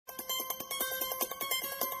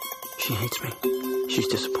She hates me. She's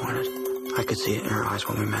disappointed. I could see it in her eyes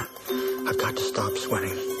when we met. I've got to stop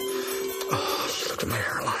sweating. Oh, she looked at my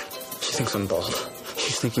hairline. She thinks I'm bald.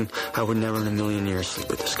 She's thinking I would never in a million years sleep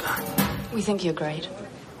with this guy. We think you're great.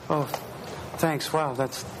 Oh, thanks. Wow,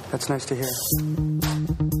 that's nice to hear.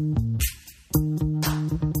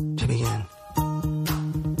 To begin,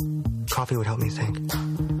 coffee would help me think.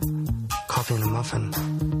 Coffee and a muffin.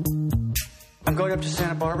 I'm going up to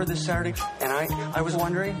Santa Barbara this Saturday, and I was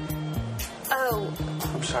wondering... Oh.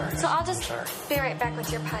 I'm sorry. So I'll just be right back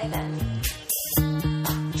with your pie then.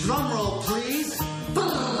 Drum roll, please.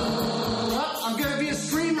 I'm going to be a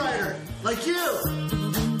screenwriter, like you.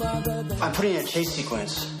 I'm putting in a chase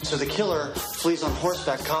sequence. So the killer flees on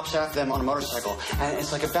horseback, cops after them on a motorcycle. And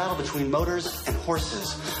it's like a battle between motors and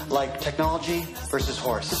horses. Like technology versus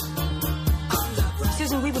horse.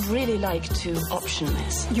 Susan, we would really like to option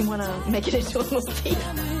this. You want to make it into a movie?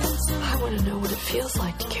 I want to know what it feels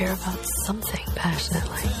like to care about something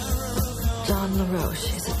passionately. John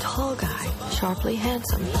LaRoche is a tall guy, sharply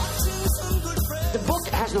handsome. The book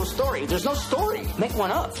has no story. There's no story. Make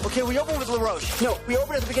one up. Okay, we open with LaRoche. No, we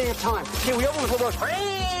open at the beginning of time. Okay, we open with LaRoche.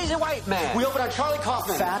 Crazy white man. We open on Charlie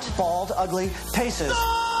Kaufman. Fat, bald, ugly, paces.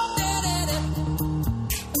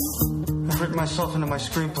 I've written myself into my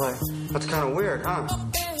screenplay. That's kind of weird, huh?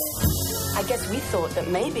 I guess we thought that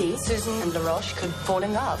maybe Susan and LaRoche could fall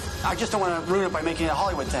in love. I just don't want to ruin it by making it a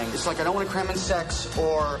Hollywood thing. It's like I don't want to cram in sex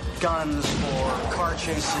or guns or car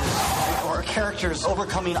chases or characters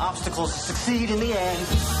overcoming obstacles to succeed in the end.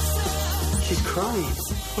 She's crying.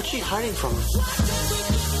 What's she hiding from?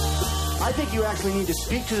 I think you actually need to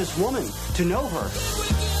speak to this woman to know her.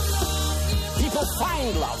 People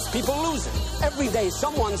find love. People lose it. Every day,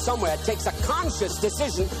 someone somewhere takes a conscious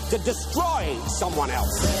decision to destroy someone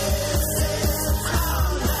else.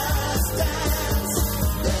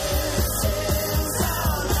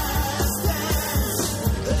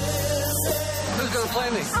 Who's going to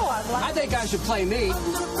play me? I think I should play me.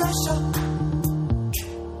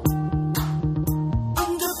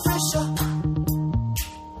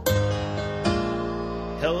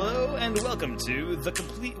 Hello and welcome to The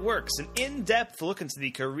Complete Works, an in-depth look into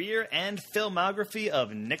the career and filmography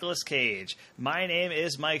of Nicolas Cage. My name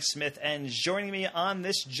is Mike Smith, and joining me on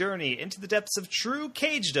this journey into the depths of true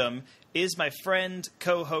Cagedom is my friend,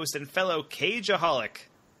 co-host, and fellow Cageaholic,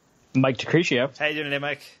 Mike DeCriscio. How you doing today,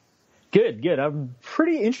 Mike? Good. I'm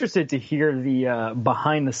pretty interested to hear the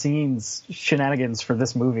behind-the-scenes shenanigans for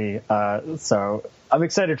this movie, so I'm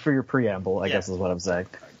excited for your preamble, I guess is what I'm saying.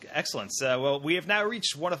 Excellent. Well, we have now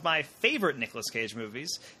reached one of my favorite Nicolas Cage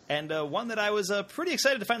movies, and one that I was pretty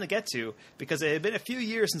excited to finally get to, because it had been a few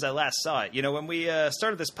years since I last saw it. You know, when we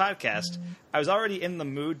started this podcast, I was already in the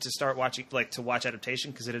mood to start watching, to watch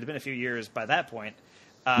Adaptation, because it had been a few years by that point.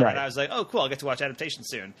 Right. And I was like, oh, cool, I'll get to watch Adaptation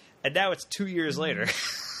soon. And now it's 2 years later.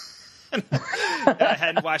 And I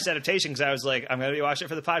hadn't watched Adaptation because I was like, I'm going to be watching it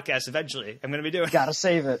for the podcast eventually. I'm going to be doing it. Gotta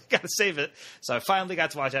save it. Gotta save it. So I finally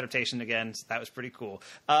got to watch Adaptation again. So that was pretty cool.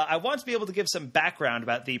 I want to be able to give some background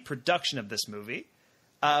about the production of this movie.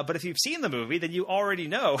 But if you've seen the movie, then you already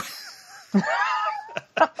know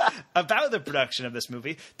about the production of this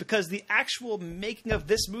movie, because the actual making of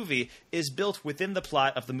this movie is built within the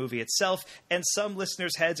plot of the movie itself. And some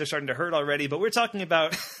listeners' heads are starting to hurt already, but we're talking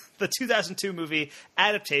about the 2002 movie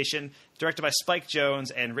Adaptation, directed by Spike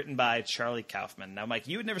Jonze and written by Charlie Kaufman. Now, Mike,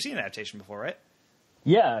 you had never seen Adaptation before, right?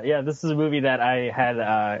 Yeah. This is a movie that I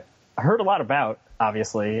had heard a lot about,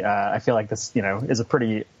 obviously. I feel like this, is a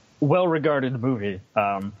pretty well-regarded movie.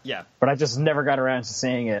 Yeah. But I just never got around to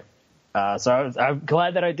seeing it. So I'm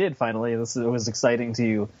glad that I did, finally. It was exciting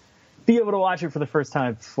to be able to watch it for the first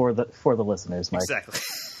time for the listeners, Mike. Exactly.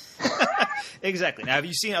 Exactly. Now, have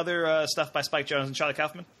you seen other stuff by Spike Jonze and Charlie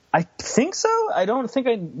Kaufman? I think so. I don't think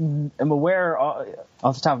I am aware off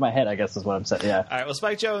the top of my head, I guess is what I'm saying. Yeah. All right. Well,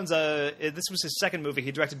 Spike Jonze, this was his second movie.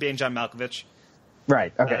 He directed Being John Malkovich.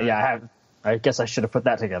 Right. Okay. I guess I should have put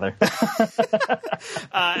that together.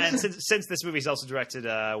 And since this movie, he's also directed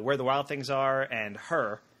Where the Wild Things Are and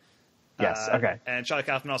Her. Yes. Okay. And Charlie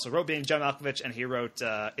Kaufman also wrote Being John Malkovich, and he wrote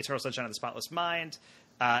Eternal Sunshine of the Spotless Mind.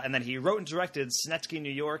 And then he wrote and directed Synecdoche,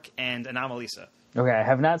 New York, and Anomalisa. Okay, I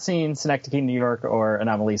have not seen Synecdoche, New York, or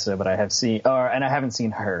Anomalisa, but I have seen, and I haven't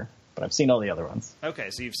seen Her, but I've seen all the other ones. Okay,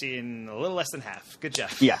 so you've seen a little less than half. Good job.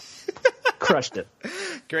 Yeah, crushed it.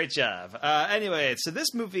 Great job. Anyway, so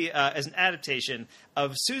this movie is an adaptation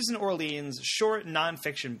of Susan Orlean's short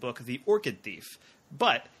nonfiction book, The Orchid Thief,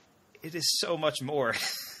 but it is so much more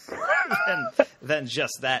than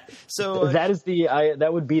just that. So that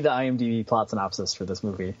would be the IMDb plot synopsis for this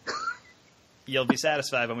movie. You'll be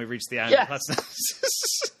satisfied when we reach the IMDb plot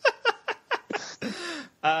synopsis.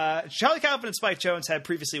 Charlie Kaufman and Spike Jonze had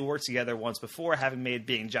previously worked together once before, having made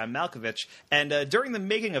Being John Malkovich, and during the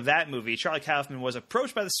making of that movie, Charlie Kaufman was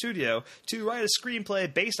approached by the studio to write a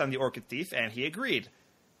screenplay based on The Orchid Thief, and he agreed.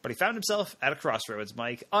 But he found himself at a crossroads,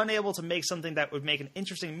 Mike, unable to make something that would make an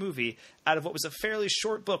interesting movie out of what was a fairly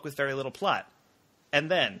short book with very little plot. And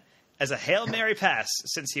then, as a Hail Mary pass,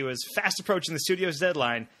 since he was fast approaching the studio's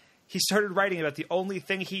deadline, he started writing about the only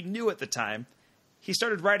thing he knew at the time. He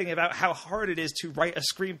started writing about how hard it is to write a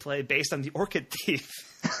screenplay based on The Orchid Thief.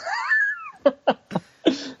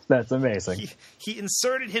 That's amazing. He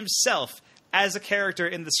inserted himself as a character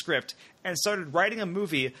in the script and started writing a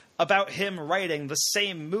movie about him writing the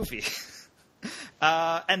same movie.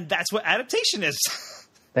 And that's what Adaptation is.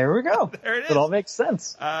 There we go. There it is. It all makes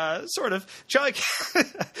sense. Sort of. Charlie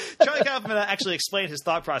Kaufman actually explained his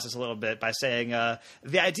thought process a little bit by saying,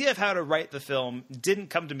 the idea of how to write the film didn't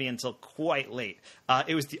come to me until quite late.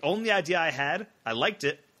 It was the only idea I had. I liked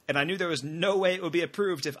it. And I knew there was no way it would be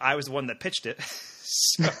approved if I was the one that pitched it.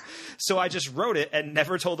 So I just wrote it and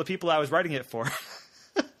never told the people I was writing it for.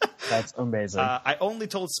 That's amazing. I only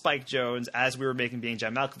told Spike Jonze as we were making Being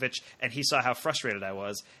John Malkovich, and he saw how frustrated I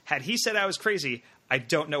was. Had he said I was crazy, I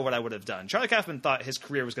don't know what I would have done. Charlie Kaufman thought his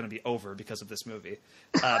career was going to be over because of this movie,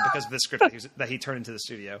 because of this script that he turned into the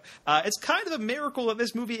studio. It's kind of a miracle that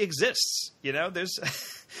this movie exists. You know, there's.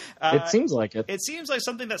 It seems like it. It seems like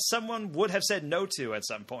something that someone would have said no to at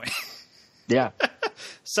some point. Yeah.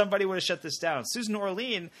 Somebody would have shut this down. Susan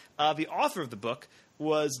Orlean, the author of the book,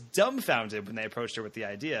 was dumbfounded when they approached her with the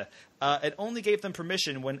idea. It only gave them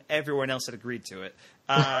permission when everyone else had agreed to it.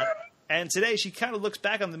 And today she kind of looks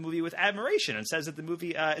back on the movie with admiration and says that the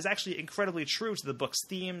movie is actually incredibly true to the book's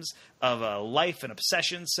themes of life and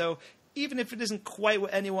obsession. So even if it isn't quite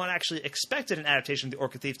what anyone actually expected an adaptation of The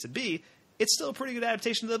Orchid Thief to be, it's still a pretty good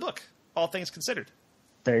adaptation of the book, all things considered.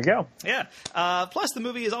 There you go. Yeah. Plus, the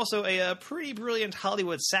movie is also a pretty brilliant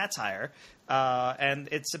Hollywood satire, and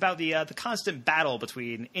it's about the constant battle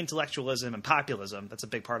between intellectualism and populism. That's a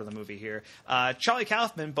big part of the movie here. Charlie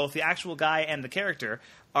Kaufman, both the actual guy and the character,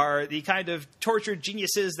 are the kind of tortured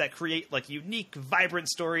geniuses that create like unique, vibrant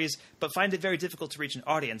stories, but find it very difficult to reach an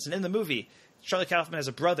audience. And in the movie, Charlie Kaufman has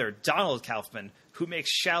a brother, Donald Kaufman, who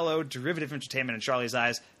makes shallow, derivative entertainment in Charlie's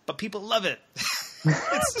eyes, but people love it.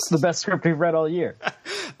 It's the best script we've read all year.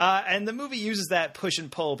 And the movie uses that push and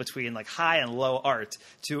pull between like high and low art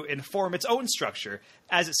to inform its own structure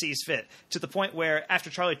as it sees fit, to the point where after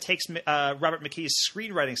Charlie takes Robert McKee's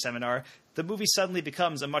screenwriting seminar, the movie suddenly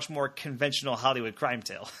becomes a much more conventional Hollywood crime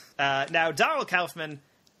tale. Now, Donald Kaufman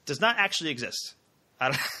does not actually exist.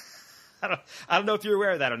 I don't know if you're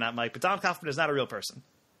aware of that or not, Mike, but Donald Kaufman is not a real person.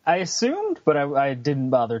 I assumed, but I didn't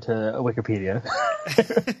bother to Wikipedia.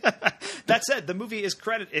 That said, the movie is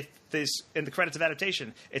credited in the credits of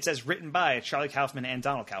Adaptation. It says written by Charlie Kaufman and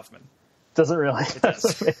Donald Kaufman. Does it really? It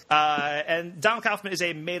does. And Donald Kaufman is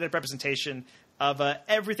a made-up representation of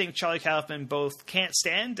everything Charlie Kaufman both can't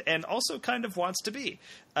stand and also kind of wants to be.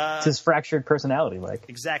 It's his fractured personality, Mike.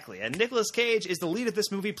 Exactly. And Nicolas Cage is the lead of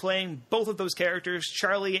this movie, playing both of those characters,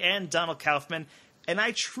 Charlie and Donald Kaufman. And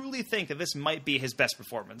I truly think that this might be his best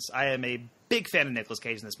performance. I am a big fan of Nicolas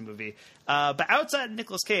Cage in this movie. But outside of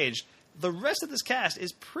Nicolas Cage, the rest of this cast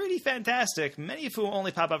is pretty fantastic, many of whom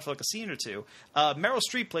only pop up for like a scene or two. Meryl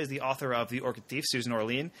Streep plays the author of The Orchid Thief, Susan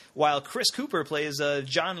Orlean, while Chris Cooper plays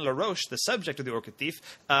John LaRoche, the subject of The Orchid Thief.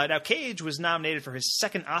 Now, Cage was nominated for his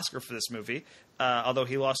second Oscar for this movie, although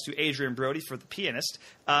he lost to Adrian Brody for The Pianist.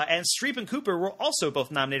 And Streep and Cooper were also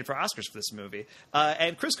both nominated for Oscars for this movie.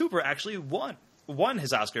 And Chris Cooper actually won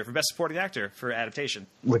his Oscar for Best Supporting Actor for Adaptation.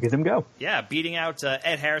 Look at him go. Yeah, beating out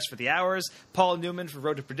Ed Harris for The Hours, Paul Newman for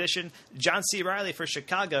Road to Perdition, John C. Reilly for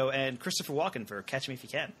Chicago, and Christopher Walken for Catch Me If You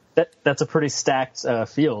Can. That's a pretty stacked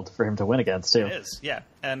field for him to win against, too. It is, yeah.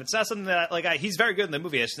 And it's not something that, he's very good in the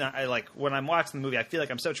movie. It's not, when I'm watching the movie, I feel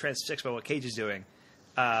like I'm so transfixed by what Cage is doing.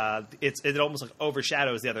 It almost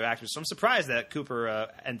overshadows the other actors. So I'm surprised that Cooper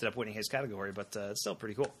ended up winning his category, but it's still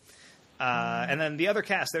pretty cool. And then the other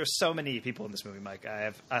cast, there's so many people in this movie, Mike. I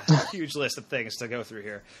have a huge list of things to go through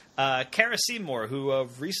here. Cara Seymour, who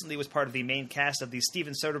recently was part of the main cast of the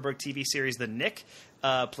Steven Soderbergh TV series The Knick,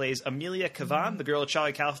 plays Amelia Kavan, the girl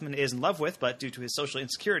Charlie Kaufman is in love with, but due to his social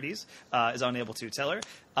insecurities, is unable to tell her.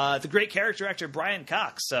 The great character actor Brian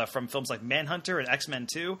Cox, from films like Manhunter and X-Men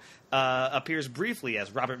 2, appears briefly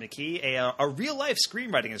as Robert McKee, a real-life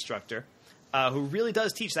screenwriting instructor, who really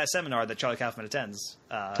does teach that seminar that Charlie Kaufman attends.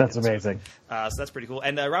 That's amazing. So that's pretty cool.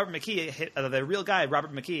 And Robert McKee, the real guy,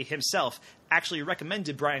 Robert McKee himself, actually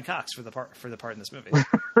recommended Brian Cox for the part in this movie.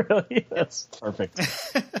 Really? That's perfect.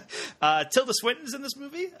 Tilda Swinton's in this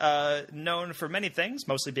movie, known for many things,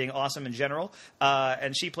 mostly being awesome in general.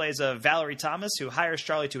 And she plays Valerie Thomas, who hires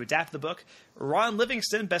Charlie to adapt the book. Ron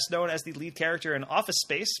Livingston, best known as the lead character in Office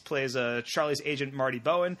Space, plays Charlie's agent Marty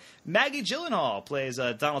Bowen. Maggie Gyllenhaal plays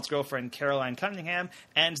Donald's girlfriend Caroline Cunningham.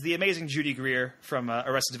 And the amazing Judy Greer from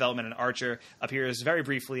Arrested Development and Archer appears very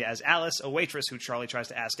briefly as Alice, a waitress who Charlie tries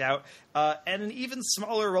to ask out. And in even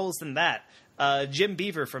smaller roles than that, Jim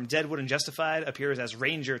Beaver from Deadwood and Justified appears as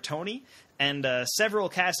Ranger Tony, and several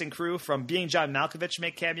cast and crew from Being John Malkovich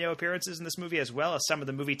make cameo appearances in this movie, as well as some of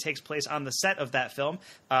the movie takes place on the set of that film.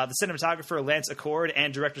 The cinematographer Lance Accord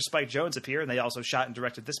and director Spike Jonze appear, and they also shot and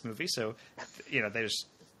directed this movie, so they just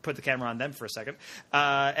put the camera on them for a second.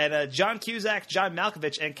 And John Cusack, John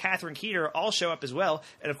Malkovich, and Catherine Keener all show up as well.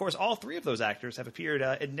 And, of course, all three of those actors have appeared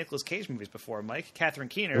in Nicolas Cage movies before, Mike. Catherine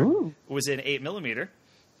Keener was in 8mm.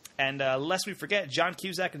 And lest we forget, John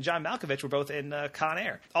Cusack and John Malkovich were both in Con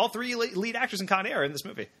Air. All three lead actors in Con Air are in this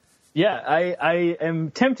movie. Yeah, I am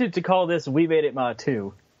tempted to call this We Made It Ma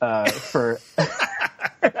 2 for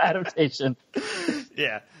adaptation.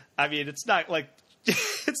 Yeah, I mean, it's not like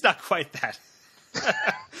it's not quite that.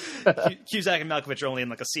 Cusack and Malkovich are only in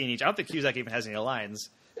like a scene each. I don't think Cusack even has any lines.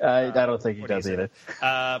 I don't think he does either.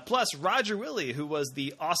 Plus, Roger Willie, who was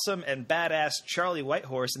the awesome and badass Charlie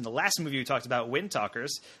Whitehorse in the last movie we talked about, Wind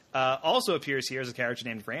Talkers, also appears here as a character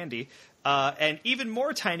named Randy. And even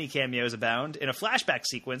more tiny cameos abound. In a flashback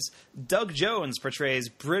sequence, Doug Jones portrays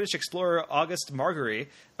British explorer Augustus Marguerite.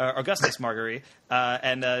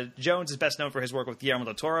 And Jones is best known for his work with Guillermo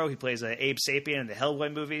del Toro. He plays Abe Sapien in the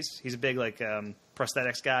Hellboy movies. He's a big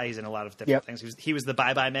prosthetics guy. He's in a lot of different things. He was the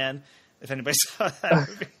Bye-Bye Man. If anybody saw that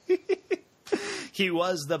movie. He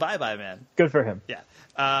was the Bye-Bye Man. Good for him.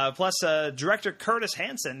 Yeah. Plus, director Curtis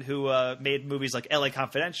Hanson, who made movies like L.A.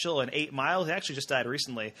 Confidential and 8 Mile, he actually just died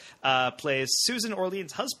recently, plays Susan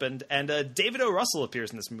Orlean's husband, and David O. Russell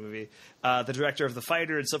appears in this movie. The director of The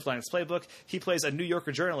Fighter and Silver Linings Playbook. He plays a New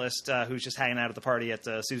Yorker journalist who's just hanging out at the party at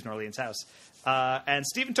Susan Orlean's house. And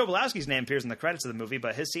Stephen Tobolowsky's name appears in the credits of the movie,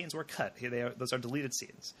 but his scenes were cut. Those are deleted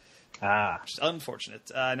scenes. Which is unfortunate.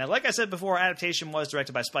 Now, like I said before, Adaptation was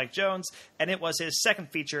directed by Spike Jonze, and it was his second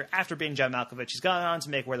feature after Being John Malkovich. He's gone on to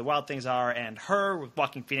make Where the Wild Things Are and Her with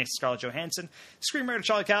Walking Phoenix and Scarlett Johansson. Screenwriter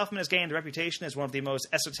Charlie Kaufman has gained a reputation as one of the most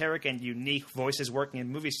esoteric and unique voices working in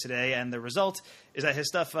movies today, and the result is that his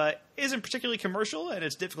stuff isn't particularly commercial, and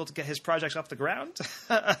it's difficult to get his projects off the ground.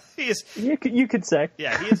 You could say.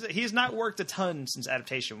 Yeah, he's not worked a ton since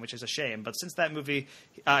Adaptation, which is a shame, but since that movie,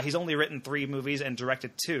 he's only written 3 movies and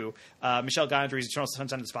directed 2. Michel Gondry's Eternal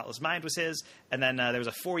Sunshine of the Spotless Mind was his, and then there was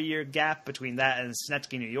a 4-year gap between that and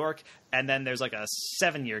Synecdoche, New York, and then there's like a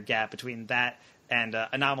 7-year gap between that and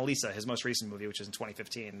Anomalisa, his most recent movie, which was in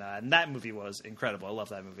 2015. And that movie was incredible. I love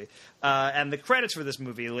that movie. And the credits for this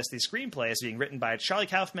movie list the screenplay as being written by Charlie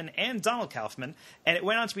Kaufman and Donald Kaufman, and it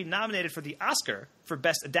went on to be nominated for the Oscar for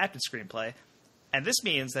Best Adapted Screenplay. And this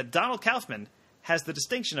means that Donald Kaufman has the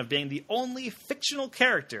distinction of being the only fictional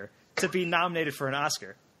character to be nominated for an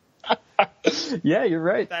Oscar. Yeah, you're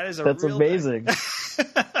right. That's amazing.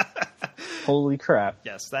 Holy crap.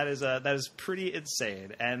 Yes, that is pretty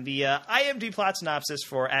insane. And the IMDb plot synopsis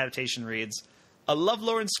for Adaptation reads, a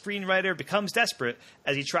lovelorn screenwriter becomes desperate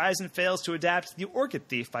as he tries and fails to adapt The Orchid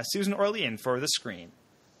Thief by Susan Orlean for the screen.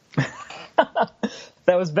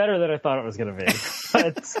 That was better than I thought it was going to be.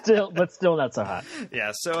 but still not so hot.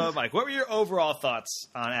 Yeah, so Mike, what were your overall thoughts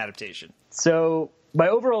on Adaptation? So my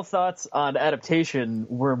overall thoughts on Adaptation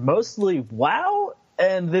were mostly wow,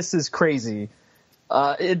 and this is crazy.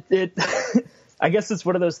 I guess it's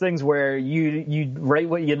one of those things where you write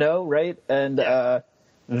what you know, right? And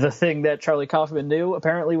the thing that Charlie Kaufman knew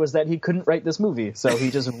apparently was that he couldn't write this movie, so he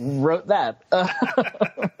just wrote that.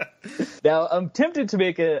 Now I'm tempted to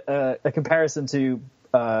make a comparison to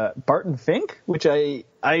Barton Fink, which I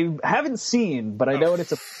haven't seen, but I know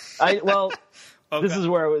it's Okay. This is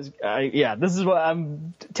where this is what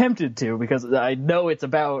I'm tempted to, because I know it's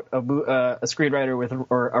about a screenwriter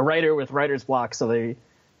or a writer with writer's block, so they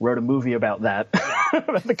wrote a movie about that.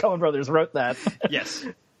 Yeah. The Coen brothers wrote that. Yes.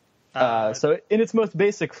 So in its most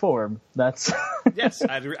basic form, that's... Yes,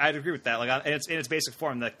 I'd agree with that. Like, in its basic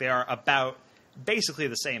form, like, they are about basically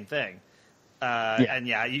the same thing. And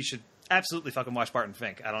you should absolutely fucking watch Barton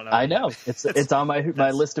Fink. I don't know. I know. It's on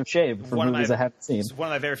my list of shame for movies I haven't seen. It's one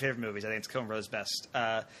of my very favorite movies. I think it's Coen Brothers' best.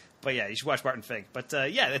 But yeah, you should watch Barton Fink. But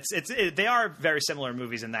they are very similar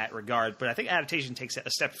movies in that regard. But I think Adaptation takes it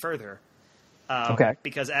a step further.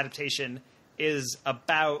 Because Adaptation is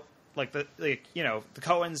about the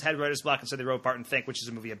Coens had writer's block, and so they wrote Barton Fink, which is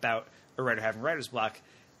a movie about a writer having writer's block.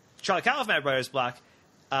 Charlie Kaufman had writer's block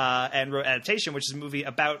and wrote Adaptation, which is a movie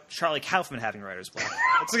about Charlie Kaufman having writer's block.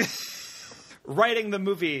 Writing the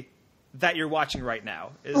movie that you're watching right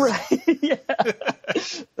now. Right, yeah.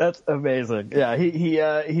 That's amazing. Yeah,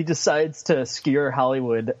 he decides to skewer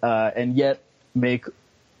Hollywood and yet make,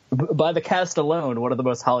 by the cast alone, one of the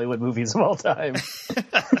most Hollywood movies of all time.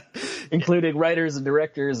 Including writers and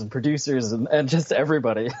directors and producers and just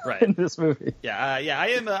everybody in this movie.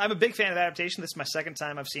 I'm a big fan of Adaptation. This is my second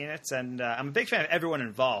time I've seen it, and I'm a big fan of everyone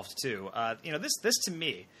involved too. This to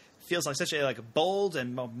me feels like such a bold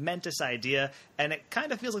and momentous idea, and it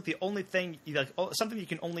kind of feels like the only thing something you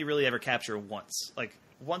can only really ever capture once.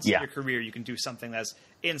 Once in your career, you can do something as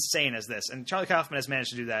insane as this, and Charlie Kaufman has managed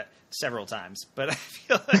to do that several times. But I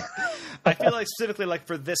feel like specifically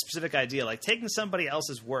for this specific idea, taking somebody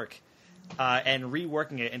else's work and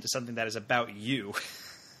reworking it into something that is about you,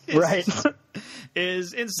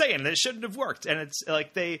 is insane. And it shouldn't have worked. And it's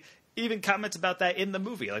they even comment about that in the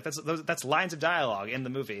movie. That's lines of dialogue in the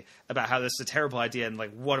movie about how this is a terrible idea and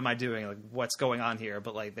what am I doing? What's going on here?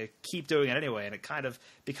 But they keep doing it anyway, and it kind of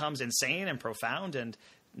becomes insane and profound and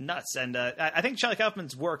nuts. And I think Charlie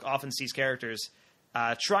Kaufman's work often sees characters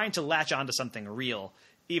trying to latch onto something real,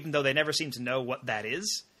 even though they never seem to know what that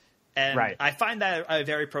is. And I find that a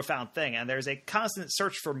very profound thing. And there's a constant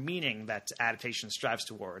search for meaning that Adaptation strives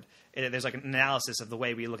toward. There's an analysis of the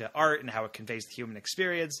way we look at art and how it conveys the human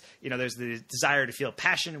experience. There's the desire to feel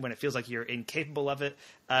passion when it feels like you're incapable of it.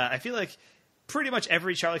 I feel like pretty much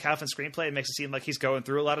every Charlie Kaufman screenplay makes it seem like he's going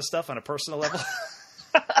through a lot of stuff on a personal level.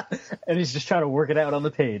 And he's just trying to work it out on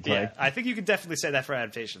the page. Yeah, I think you could definitely say that for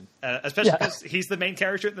Adaptation, especially because he's the main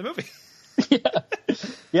character in the movie.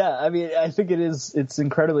 Yeah, I mean, I think it's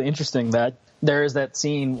incredibly interesting that there is that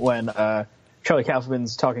scene when Charlie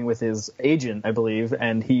Kaufman's talking with his agent, I believe,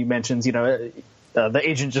 and he mentions, the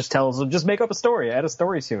agent just tells him, just make up a story, add a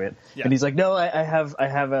story to it. Yeah. And he's like, no, I have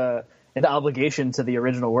an obligation to the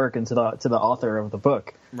original work and to the author of the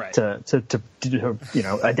book to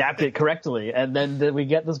adapt it correctly. And then we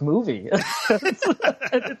get this movie.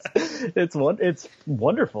 it's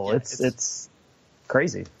wonderful. Yeah, it's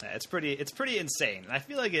crazy. It's pretty insane. And I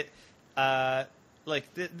feel like it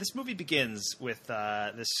this movie begins with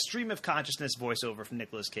this stream of consciousness voiceover from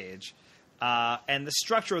Nicolas Cage, and the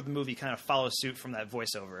structure of the movie kind of follows suit from that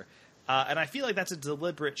voiceover. And I feel like that's a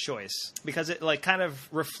deliberate choice because it kind of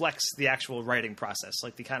reflects the actual writing process,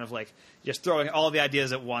 the kind of just throwing all the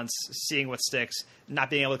ideas at once, seeing what sticks, not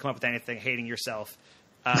being able to come up with anything, hating yourself,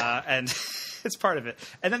 and it's part of it.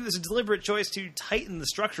 And then there's a deliberate choice to tighten the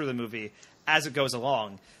structure of the movie as it goes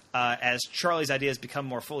along, as Charlie's ideas become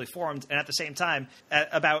more fully formed. And at the same time, at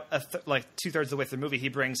about 2/3 of the way through the movie, he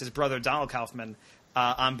brings his brother Donald Kaufman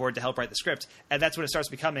on board to help write the script. And that's when it starts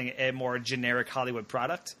becoming a more generic Hollywood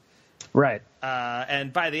product. Right.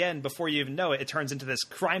 And by the end, before you even know it, it turns into this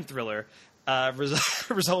crime thriller,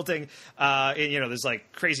 resulting in, there's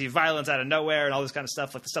crazy violence out of nowhere and all this kind of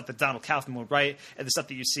stuff, the stuff that Donald Kaufman would write and the stuff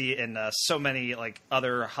that you see in so many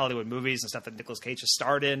other Hollywood movies and stuff that Nicolas Cage has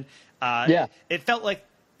starred in. It felt like,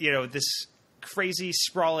 this crazy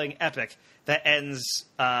sprawling epic that ends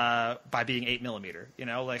by being 8mm,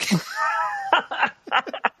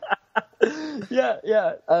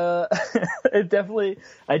 Yeah. I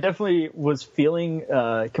definitely was feeling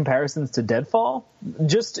comparisons to Deadfall.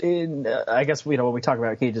 Just in, I guess, when we talk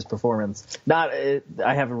about Cage's performance, I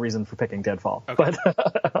have a reason for picking Deadfall, okay.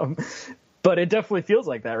 But it definitely feels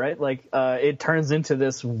like that, right? It turns into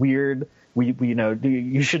this weird.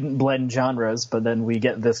 You shouldn't blend genres, but then we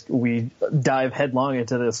dive headlong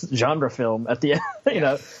into this genre film at the end.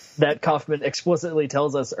 That Kaufman explicitly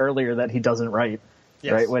tells us earlier that he doesn't write.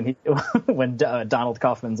 Yes. Right, when Donald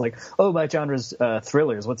Kaufman's like, "Oh, my genre's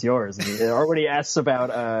thrillers. What's yours?" And he already asks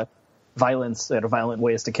about violence and violent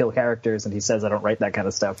ways to kill characters, and he says, "I don't write that kind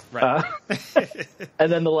of stuff." Right.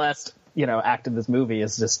 And then the last, act of this movie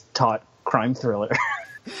is just taut crime thriller.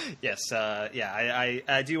 Yes,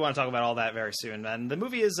 I do want to talk about all that very soon. And the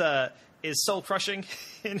movie is soul crushing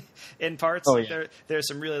in parts. Oh, yeah. There's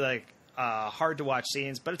some really hard to watch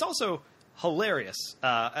scenes, but it's also hilarious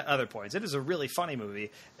at other points. It is a really funny movie,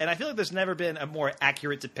 and I feel like there's never been a more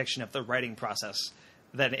accurate depiction of the writing process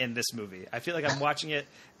than in this movie. I feel like I'm watching it,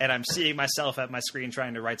 and I'm seeing myself at my screen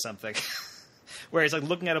trying to write something, where he's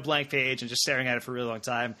looking at a blank page and just staring at it for a really long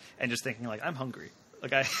time, and just thinking I'm hungry.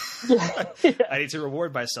 I need to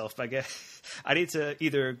reward myself I need to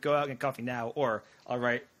either go out and get coffee now, or I'll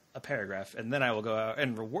write a paragraph, and then I will go out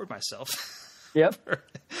and reward myself. Yep.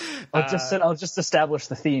 I'll just establish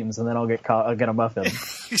the themes, and then I'll get a muffin.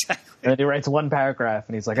 Exactly. And then he writes one paragraph,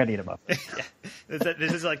 and he's like, "I need a muffin." Yeah.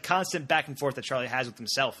 This is like constant back and forth that Charlie has with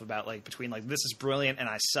himself about like between like this is brilliant and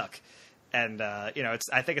I suck, and I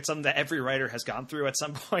think it's something that every writer has gone through at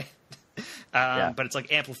some point, but it's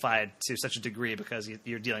like amplified to such a degree because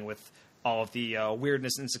you're dealing with all of the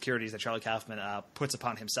weirdness and insecurities that Charlie Kaufman puts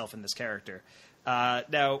upon himself in this character.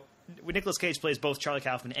 Now, when Nicolas Cage plays both Charlie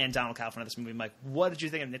Kaufman and Donald Kaufman in this movie, Mike, what did you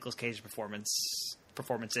think of Nicolas Cage's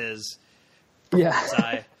performances?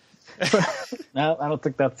 Yeah. No, I don't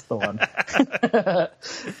think that's the one.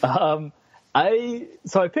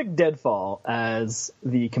 I picked Deadfall as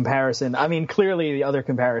the comparison. I mean, clearly the other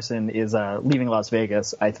comparison is Leaving Las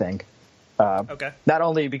Vegas, I think. Okay. Not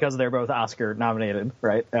only because they're both Oscar nominated,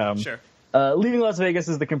 right? Sure. Leaving Las Vegas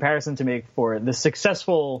is the comparison to make for the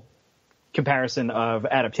successful comparison of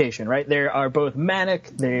Adaptation, right? They are both manic,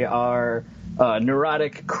 they are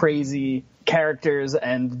neurotic, crazy characters,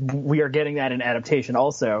 and we are getting that in Adaptation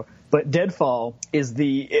also. But Deadfall is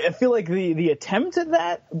I feel like the attempt at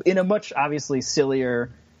that in a much obviously sillier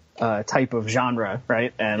type of genre,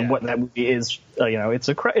 right? And what that movie is,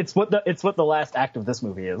 it's what the last act of this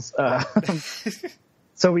movie is.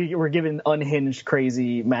 So we're given unhinged,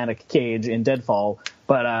 crazy, manic Cage in Deadfall,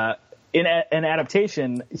 but in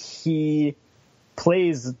Adaptation, he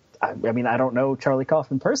plays. I mean, I don't know Charlie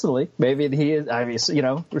Kaufman personally. Maybe he is. I mean,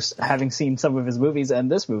 having seen some of his movies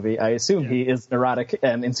and this movie, I assume he is neurotic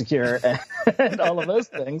and insecure and all of those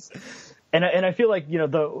things. And I feel like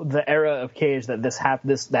the era of Cage that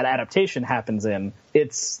that Adaptation happens in,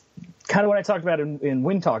 it's kind of what I talked about in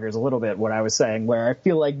Wind Talkers a little bit. What I was saying, where I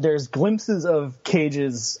feel like there's glimpses of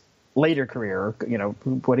Cage's later career,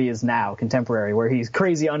 what he is now, contemporary, where he's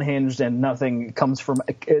crazy, unhinged, and nothing comes from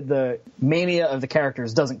the mania of the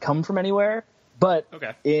characters doesn't come from anywhere. But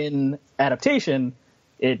in Adaptation,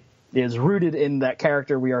 it is rooted in that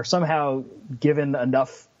character. We are somehow given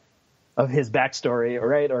enough of his backstory,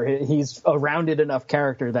 right? Or he's a rounded enough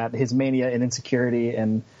character that his mania and insecurity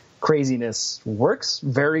and craziness works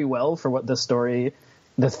very well for what the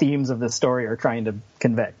themes of the story are trying to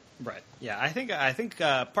convey. Right. Yeah, I think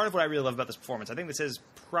part of what I really love about this performance, I think this is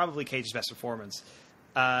probably Cage's best performance,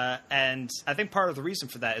 and I think part of the reason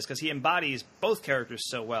for that is because he embodies both characters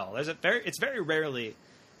so well. It's very rarely,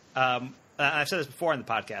 and I've said this before in the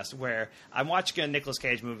podcast, where I'm watching a Nicolas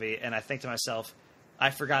Cage movie and I think to myself,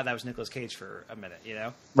 I forgot that was Nicolas Cage for a minute,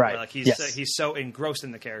 Right. Where, like he's so engrossed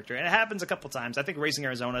in the character, and it happens a couple times. I think Raising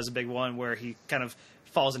Arizona is a big one where he kind of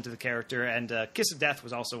falls into the character, and Kiss of Death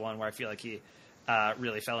was also one where I feel like he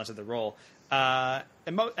really fell into the role.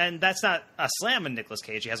 And that's not a slam in Nicolas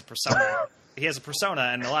Cage. He has a persona.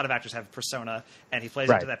 And a lot of actors have a persona, and he plays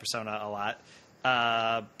into that persona a lot.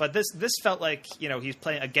 But this felt like, he's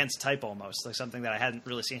playing against type almost, like something that I hadn't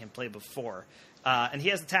really seen him play before. And he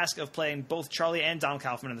has the task of playing both Charlie and Donald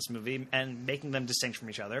Kaufman in this movie and making them distinct from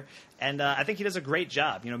each other. And I think he does a great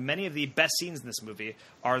job. Many of the best scenes in this movie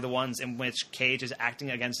are the ones in which Cage is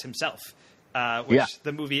acting against himself. Which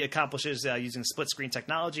the movie accomplishes using split screen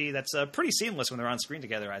technology. That's pretty seamless when they're on screen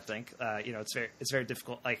together. I think it's very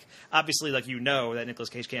difficult. Like obviously, that Nicolas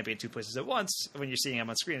Cage can't be in two places at once when you're seeing him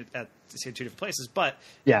on screen at two different places. But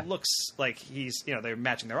it looks like he's they're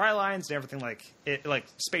matching their eye lines and everything. Like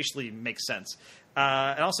spatially makes sense.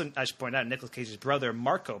 And also, I should point out, Nicolas Cage's brother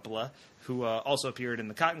Mark Coppola, who also appeared in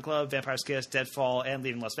The Cotton Club, Vampire's Kiss, Deadfall, and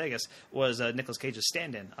Leaving Las Vegas, was Nicolas Cage's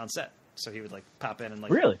stand-in on set. So he would pop in and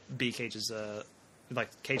really be Cage's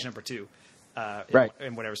Cage number 2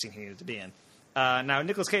 in whatever scene he needed to be in. Now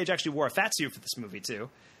Nicolas Cage actually wore a fat suit for this movie too,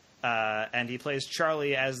 and he plays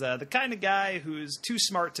Charlie as the kind of guy who's too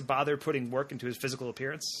smart to bother putting work into his physical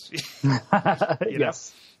appearance.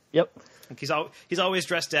 Yes. Yep. He's always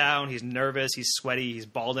dressed down. He's nervous. He's sweaty. He's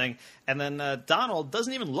balding. And then Donald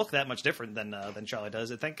doesn't even look that much different than Charlie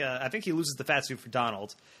does. I think he loses the fat suit for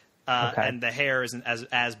Donald. And the hair isn't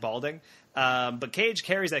as balding. But Cage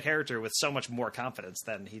carries that character with so much more confidence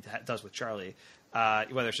than he does with Charlie.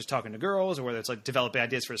 Whether it's just talking to girls or whether it's developing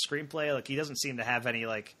ideas for a screenplay, he doesn't seem to have any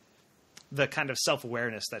the kind of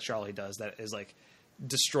self-awareness that Charlie does that is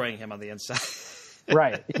destroying him on the inside.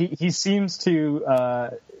 Right. He seems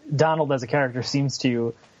to Donald as a character seems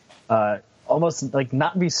to almost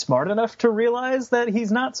not be smart enough to realize that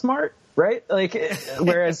he's not smart. Right,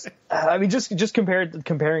 whereas I mean, just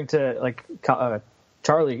comparing to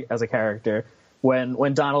Charlie as a character,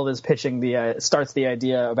 when Donald is pitching starts the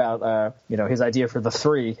idea about his idea for The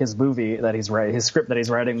Three, his movie that he's writing, his script that he's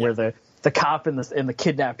writing, where the cop and the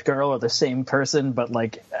kidnapped girl are the same person, but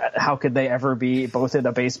how could they ever be both in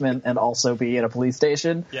a basement and also be in a police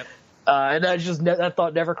station? Yep. And that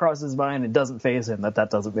thought never crosses his mind. It doesn't faze him that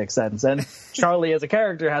doesn't make sense. And Charlie as a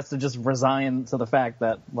character has to just resign to the fact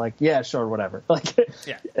that, like, yeah, sure, whatever. Like,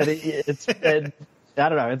 yeah. And I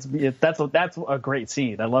don't know. That's a great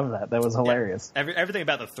scene. I love that. That was hilarious. Yeah. Everything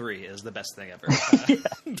about the three is the best thing ever.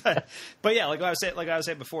 But yeah, like I was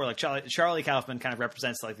saying before, like Charlie Kaufman kind of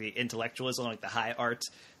represents like the intellectualism, like the high art,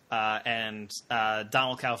 and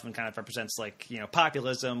Donald Kaufman kind of represents like, you know,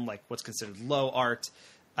 populism, like what's considered low art.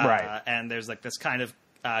 Right. And there's like this kind of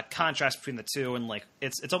contrast between the two, and like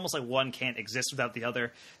it's almost like one can't exist without the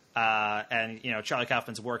other. And you know, Charlie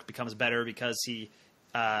Kaufman's work becomes better because he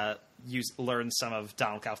learns some of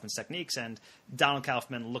Donald Kaufman's techniques, and Donald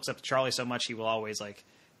Kaufman looks up to Charlie so much he will always like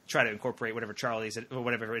try to incorporate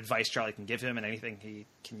whatever advice Charlie can give him and anything he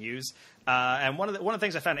can use. And one of the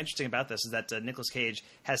things I found interesting about this is that Nicolas Cage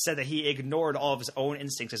has said that he ignored all of his own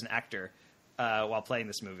instincts as an actor while playing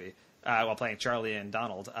this movie, while playing Charlie and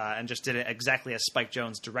Donald, and just did it exactly as Spike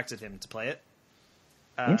Jonze directed him to play it.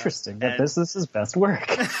 Interesting. But this is his best work.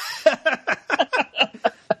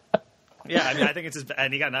 Yeah, I mean, I think it's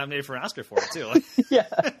and he got nominated for an Oscar for it too. Like,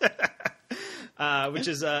 yeah, which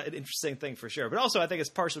is an interesting thing for sure. But also, I think it's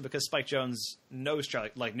partially because Spike Jonze knew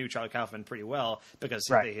Charlie Kaufman pretty well because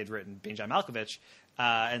they had written Being John Malkovich,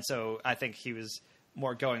 and so I think he was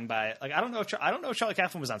more going by like I don't know if Charlie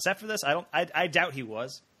Kaufman was on set for this. I doubt he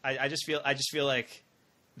was. I just feel like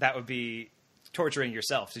that would be torturing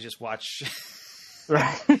yourself to just watch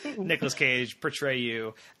Nicolas Cage portray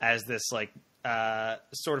you as this like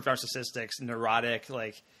sort of narcissistic, neurotic,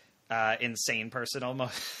 like insane person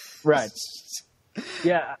almost. Right.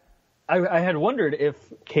 Yeah, I had wondered if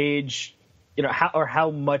Cage, you know,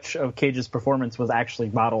 how much of Cage's performance was actually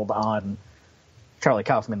modeled on Charlie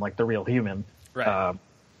Kaufman, like the real human. Right.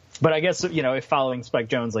 But I guess, you know, if following Spike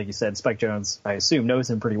Jonze, like you said, Spike Jonze, I assume, knows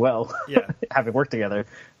him pretty well, having worked together,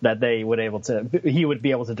 that he would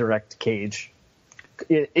be able to direct Cage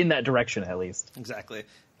in that direction, at least. Exactly.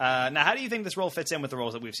 Now, how do you think this role fits in with the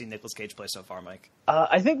roles that we've seen Nicolas Cage play so far, Mike?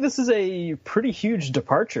 I think this is a pretty huge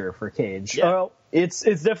departure for Cage. Yeah. It's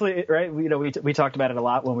definitely right. You know, we talked about it a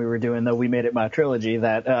lot when we were doing the We Made It My trilogy.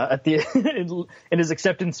 That at the in his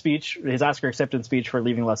acceptance speech, his Oscar acceptance speech for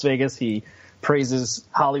Leaving Las Vegas, he praises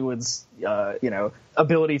Hollywood's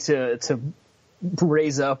ability to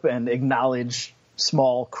raise up and acknowledge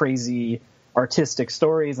small, crazy, artistic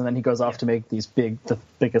stories, and then he goes off to make the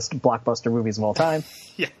biggest blockbuster movies of all time.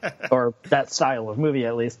 Or that style of movie,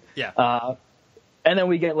 at least. And then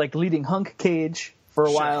we get like leading hunk Cage for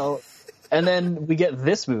a while, and then we get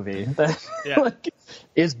this movie that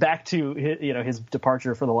is back to his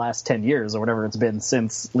departure for the last 10 years or whatever it's been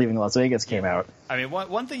since Leaving Las Vegas came out. I mean,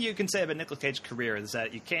 one thing you can say about Nicolas Cage's career is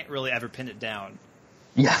that you can't really ever pin it down.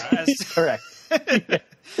 Yeah, correct.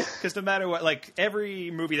 Because no matter what, like every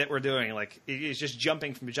movie that we're doing, like he's just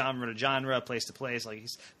jumping from genre to genre, place to place. Like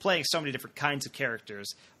he's playing so many different kinds of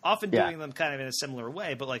characters, often doing them kind of in a similar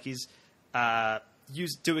way, but like he's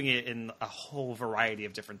doing it in a whole variety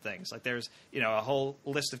of different things. Like there's a whole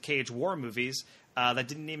list of Cage war movies that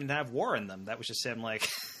didn't even have war in them. That was just him like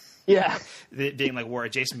being like war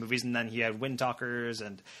adjacent movies, and then he had Wind Talkers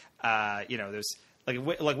and there's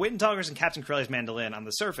like Wind Talkers and Captain Corelli's Mandolin on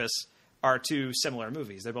the surface are two similar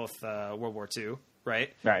movies. They're both World War II,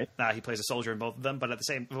 right? Right. He plays a soldier in both of them, but at the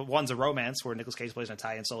same, one's a romance where Nicolas Cage plays an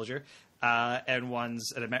Italian soldier, and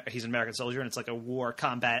one's he's an American soldier, and it's like a war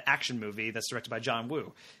combat action movie that's directed by John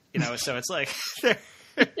Woo. So it's like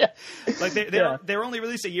they're only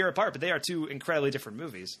released a year apart, but they are two incredibly different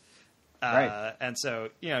movies. Right. And so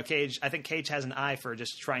Cage, I think Cage has an eye for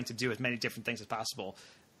just trying to do as many different things as possible.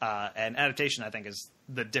 And Adaptation, I think, is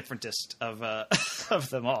the differentest of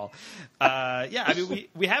them all. I mean,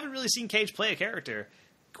 we haven't really seen Cage play a character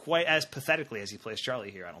quite as pathetically as he plays Charlie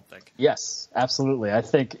here, I don't think. Yes, absolutely. I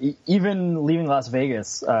think even Leaving Las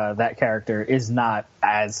Vegas, that character is not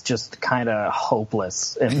as just kind of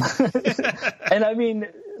hopeless. And, and I mean,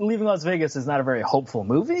 Leaving Las Vegas is not a very hopeful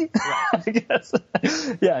movie, I guess.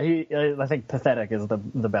 I think pathetic is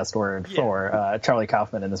the best word for Charlie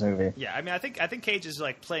Kaufman in this movie. Yeah, I mean, I think Cage is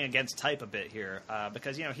like playing against type a bit here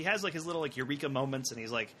because he has like his little like eureka moments, and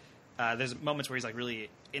he's like there's moments where he's like really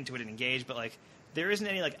into it and engaged, but like there isn't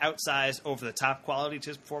any like outsized over the top quality to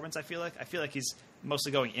his performance. I feel like he's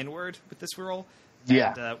mostly going inward with this role,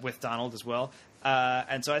 and with Donald as well.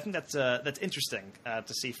 And so I think that's interesting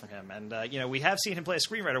to see from him. And we have seen him play a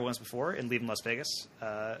screenwriter once before in Leaving Las Vegas.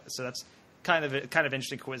 So that's kind of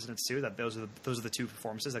interesting coincidence too. That those are the two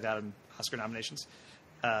performances that got him Oscar nominations.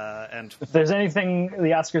 And if there's anything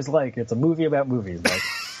the Oscars like, it's a movie about movies. Like.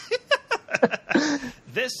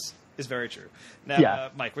 This is very true. Now,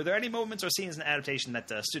 Mike, were there any moments or scenes in Adaptation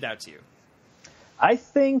that stood out to you? I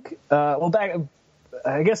think,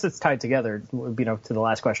 I guess it's tied together, to the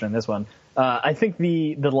last question in this one. I think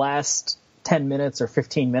the last 10 minutes or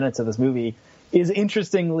 15 minutes of this movie is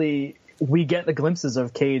interestingly, we get the glimpses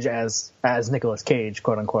of Cage as Nicolas Cage,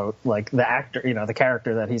 quote unquote, like the actor, the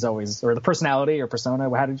character that he's always, or the personality or persona.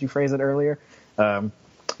 How did you phrase it earlier?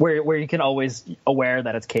 Where you can always aware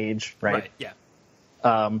that it's Cage, right? Right.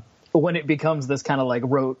 Yeah. When it becomes this kind of like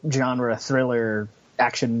rote genre thriller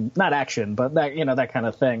action, not action, but that, that kind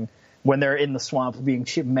of thing, when they're in the swamp being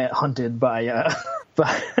hunted by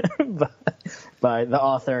by the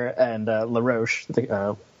author and LaRoche,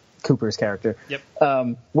 Cooper's character.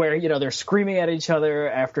 Yep. Where, they're screaming at each other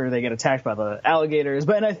after they get attacked by the alligators.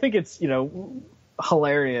 And I think it's,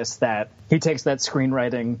 hilarious that he takes that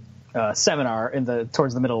screenwriting seminar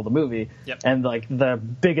towards the middle of the movie. Yep. And like the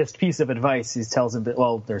biggest piece of advice he tells him,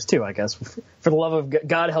 there's two, I guess. For the love of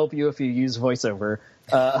God, help you if you use voiceover.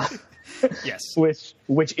 Yes.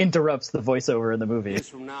 Which interrupts the voiceover in the movie. Years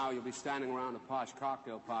from now, you'll be standing around a posh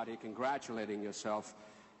cocktail party congratulating yourself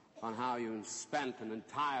on how you spent an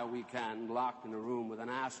entire weekend locked in a room with an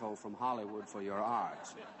asshole from Hollywood for your art.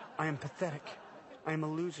 I am pathetic. I am a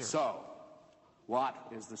loser. So, what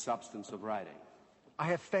is the substance of writing? I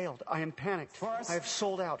have failed. I am panicked. First, I have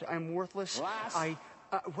sold out. I am worthless. last,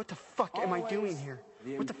 What the fuck am I doing here?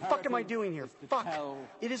 What the fuck am I doing here? Fuck.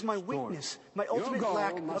 It is my weakness, my ultimate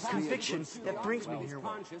lack of conviction that brings me here.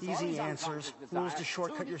 Easy answers, rules to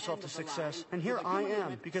shortcut yourself to success. And here I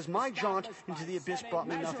am, because my jaunt into the abyss brought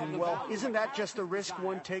me nothing. Well, isn't that just the risk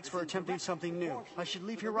one takes for attempting something new? I should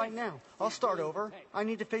leave here right now. I'll start over. I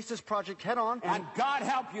need to face this project head on. And God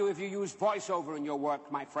help you if you use voiceover in your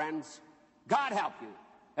work, my friends. God help you.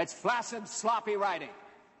 It's flaccid, sloppy writing.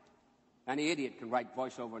 Any idiot can write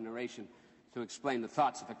voiceover narration to explain the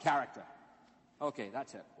thoughts of a character. Okay,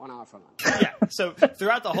 that's it. 1 hour for lunch. Yeah. So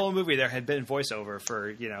throughout the whole movie, there had been voiceover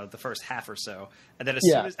for the first half or so, and then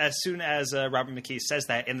as soon as Robert McKee says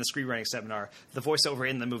that in the screenwriting seminar, the voiceover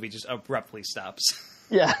in the movie just abruptly stops.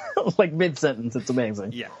 Yeah, like mid-sentence. It's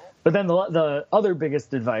amazing. Yeah. But then the other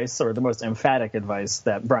biggest advice, or the most emphatic advice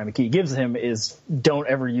that Brian McKee gives him is don't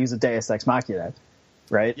ever use a Deus Ex Machina,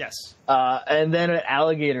 right? Yes. And then an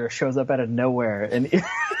alligator shows up out of nowhere and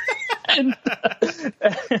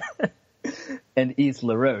and eats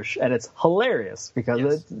LaRoche, and it's hilarious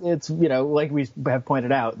because it's like we have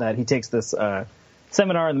pointed out that he takes this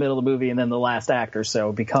seminar in the middle of the movie, and then the last act or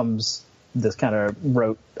so becomes this kind of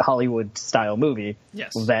rote Hollywood-style movie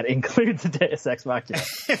that includes the Deus Ex Machina.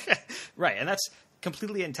 Right, and that's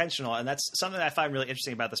completely intentional, and that's something that I find really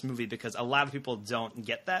interesting about this movie because a lot of people don't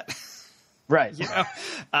get that. Right.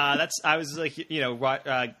 I was like,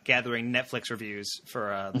 gathering Netflix reviews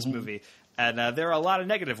for this movie, and there are a lot of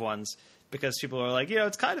negative ones because people are like,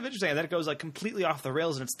 it's kind of interesting, and then it goes like completely off the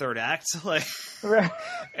rails in its third act, like,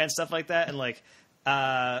 and stuff like that, and like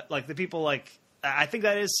the people like. I think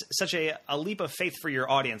that is such a leap of faith for your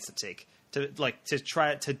audience to take, to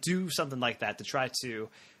try to do something like that, to try to,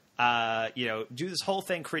 do this whole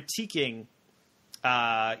thing critiquing,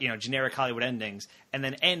 generic Hollywood endings and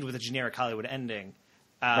then end with a generic Hollywood ending.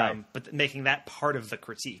 But making that part of the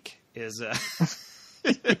critique is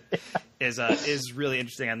really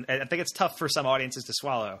interesting. And I think it's tough for some audiences to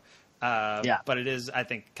swallow. But it is, I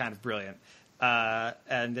think, kind of brilliant.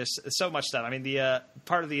 And there's so much stuff. I mean, the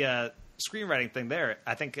part of the, screenwriting thing there,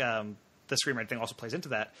 I think the screenwriting thing also plays into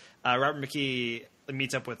that. Robert McKee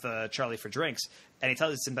meets up with Charlie for drinks, and he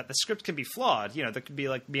tells him that the script can be flawed. There could be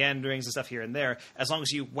like meanderings and stuff here and there, as long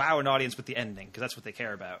as you wow an audience with the ending, because that's what they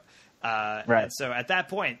care about. And so at that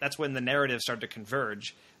point, that's when the narratives start to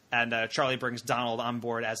converge, and Charlie brings Donald on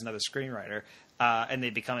board as another screenwriter, and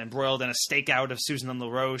they become embroiled in a stakeout of Susan and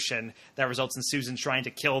LaRoche, and that results in Susan trying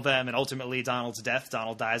to kill them, and ultimately Donald's death.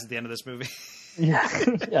 Donald dies at the end of this movie. They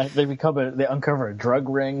uncover a drug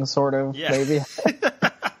ring, sort of, maybe.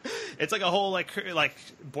 It's like a whole like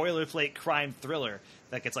boilerplate crime thriller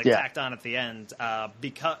that gets tacked on at the end,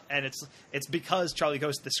 it's because Charlie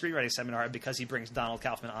goes to the screenwriting seminar and because he brings Donald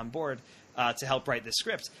Kaufman on board to help write the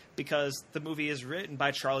script, because the movie is written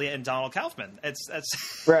by Charlie and Donald Kaufman.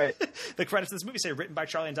 That's right. The credits of this movie say written by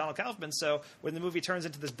Charlie and Donald Kaufman. So when the movie turns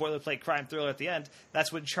into this boilerplate crime thriller at the end,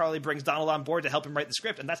 that's when Charlie brings Donald on board to help him write the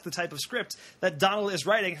script, and that's the type of script that Donald is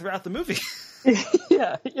writing throughout the movie.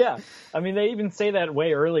 Yeah. I mean, they even say that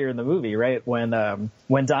way earlier in the movie, right? When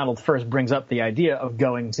Donald first brings up the idea of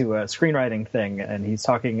going to a screenwriting thing, and he's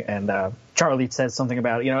talking, and Charlie says something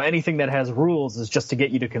about, anything that has rules is just to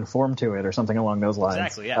get you to conform to it, or something along those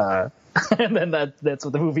lines. Exactly. Yeah. And then that's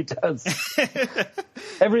what the movie does.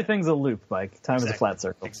 Everything's a loop, Mike. Time is a flat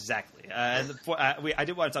circle. Exactly. I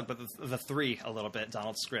did want to talk about the 3 a little bit,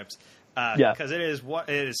 Donald's script, because it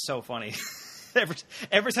is so funny.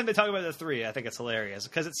 Every time they talk about the 3, I think it's hilarious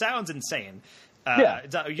because it sounds insane.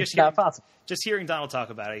 It's not possible. Just hearing Donald talk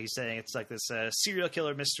about it, he's saying it's like this serial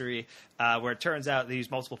killer mystery where it turns out they use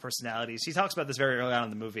multiple personalities. He talks about this very early on in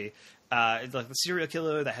the movie, like the serial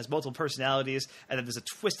killer that has multiple personalities, and then there's a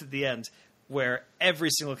twist at the end where every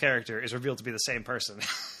single character is revealed to be the same person.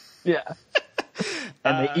 Yeah,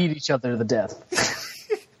 and they eat each other to death.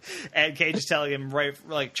 And Cage is telling him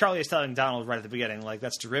Charlie is telling Donald right at the beginning, like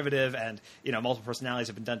that's derivative, and multiple personalities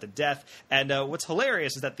have been done to death. And what's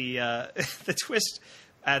hilarious is that the the twist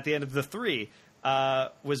at the end of the 3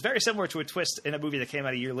 was very similar to a twist in a movie that came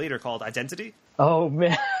out a year later called Identity. Oh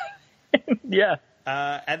man, yeah.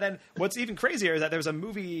 And then what's even crazier is that there was a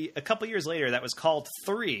movie a couple years later that was called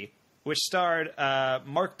 3, which starred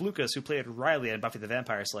Mark Blucas, who played Riley in Buffy the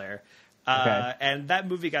Vampire Slayer. And that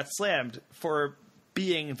movie got slammed for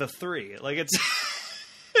being the 3. Like it's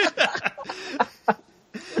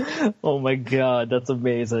Oh my god, that's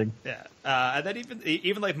amazing. Yeah. And then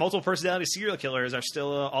even like multiple personality serial killers are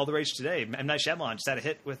still all the rage today. M. Night Shyamalan just had a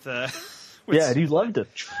hit with yeah, and you loved it.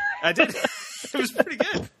 I did. It was pretty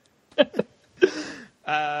good.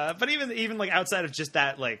 But even like outside of just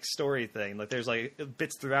that like story thing, like there's like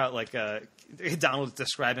bits throughout, like Donald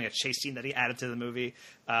describing a chase scene that he added to the movie,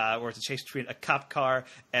 where it's a chase between a cop car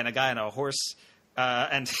and a guy on a horse.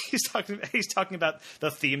 And he's talking about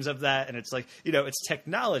the themes of that, and it's like, it's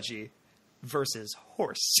technology versus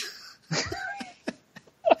horse.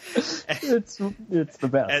 It's the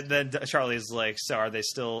best. And then Charlie's like, so are they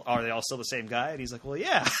all still the same guy? And he's like, well,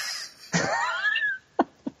 yeah.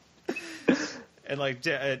 And like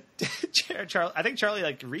Charlie, I think Charlie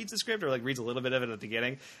like reads the script or like reads a little bit of it at the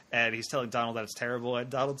beginning, and he's telling Donald that it's terrible, and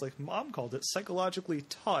Donald's like, Mom called it psychologically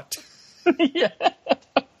taut. Yeah.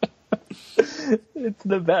 It's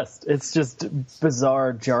the best. It's just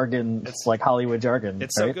bizarre jargon. It's like Hollywood jargon.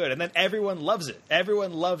 It's so good. And then everyone loves it.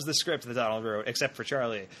 Everyone loves the script that Donald wrote, except for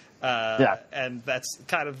Charlie. And that's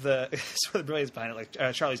kind of the sort of the brilliance behind it. Like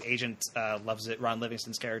Charlie's agent loves it. Ron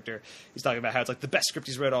Livingston's character. He's talking about how it's like the best script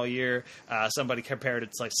he's read all year. Somebody compared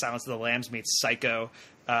it to like Silence of the Lambs meets Psycho.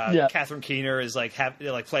 Catherine Keener is like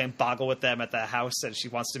playing Boggle with them at the house, and she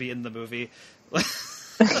wants to be in the movie.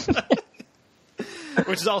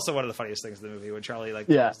 Which is also one of the funniest things in the movie when Charlie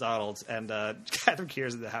calls Donald, and Catherine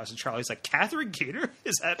Keener's in the house, and Charlie's like, Catherine Keener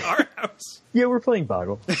is at our house. Yeah, we're playing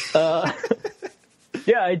Boggle.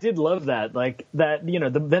 Yeah, I did love that. Like that,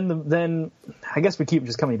 then I guess we keep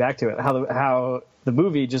just coming back to it. How the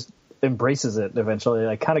movie just embraces it eventually,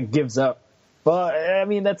 like kind of gives up. Well, I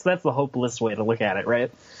mean that's the hopeless way to look at it, right?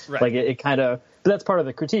 Like it kind of. But that's part of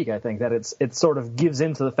the critique, I think, that it sort of gives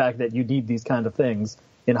into the fact that you need these kind of things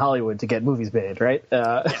in Hollywood to get movies made, right?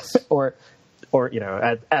 Yes. or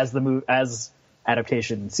as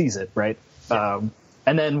Adaptation sees it, right? Yeah.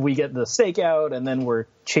 And then we get the stakeout, and then we're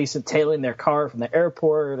tailing their car from the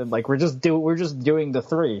airport, and like we're just doing the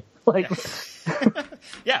 3. Like,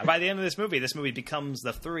 yeah. By the end of this movie becomes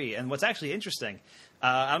the 3. And what's actually interesting,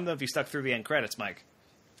 I don't know if you stuck through the end credits, Mike.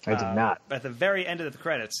 I did not. At the very end of the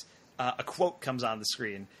credits, a quote comes on the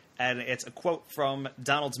screen, and it's a quote from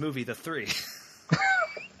Donald's movie, The 3.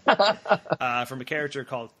 From a character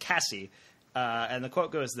called Cassie, and the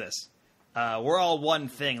quote goes this: "We're all one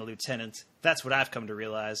thing, Lieutenant. That's what I've come to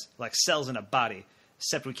realize. Like cells in a body,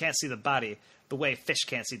 except we can't see the body the way fish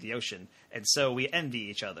can't see the ocean, and so we envy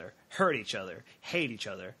each other, hurt each other, hate each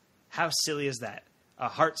other. How silly is that? A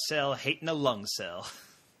heart cell hating a lung cell."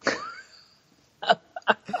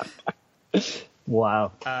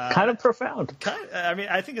 Wow, kind of profound. I mean,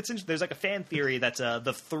 I think it's interesting. There's like a fan theory that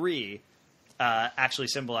the 3 actually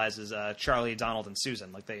symbolizes Charlie, Donald, and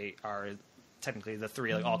Susan. Like they are technically the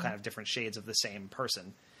 3, like all kind of different shades of the same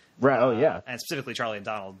person. Right. Oh yeah. And specifically Charlie and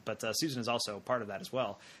Donald, but Susan is also part of that as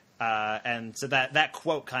well. And so that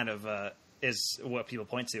quote kind of is what people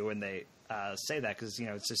point to when they say that, because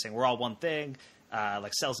it's just saying we're all one thing,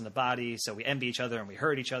 like cells in the body. So we envy each other and we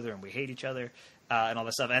hurt each other and we hate each other. And all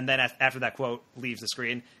this stuff. And then after that quote leaves the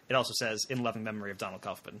screen, it also says, "In loving memory of Donald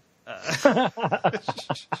Kaufman."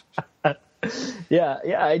 Yeah.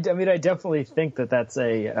 I mean, I definitely think that's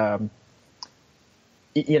definitely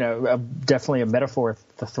a metaphor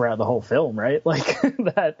throughout the whole film, right? Like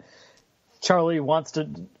that Charlie wants to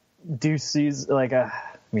do Susan,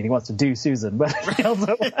 he wants to do Susan, but he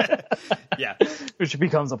also, yeah, which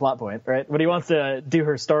becomes a plot point, right? But he wants to do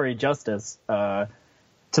her story justice,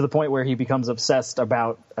 to the point where he becomes obsessed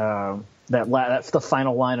about the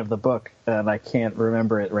final line of the book, and I can't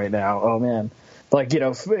remember it right now. Oh man, Like,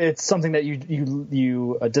 it's something that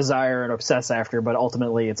you desire and obsess after, but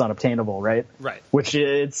ultimately it's unobtainable, right? Right. Which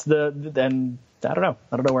then I don't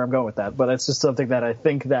know where I'm going with that, but it's just something that I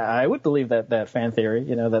think that I would believe that fan theory,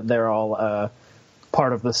 that they're all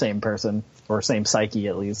part of the same person or same psyche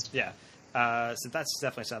at least. Yeah. So that's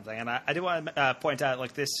definitely something, and I do want to point out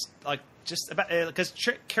just about because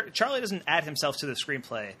Charlie doesn't add himself to the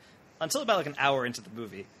screenplay until about an hour into the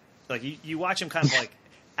movie. Like you watch him kind of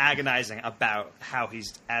agonizing about how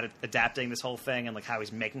he's adapting this whole thing and how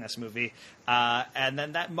he's making this movie, and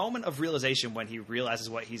then that moment of realization when he realizes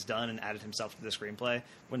what he's done and added himself to the screenplay,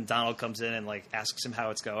 when Donald comes in and asks him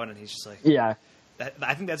how it's going, and he's just yeah.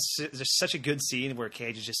 I think that's just such a good scene where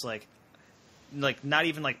Cage is just not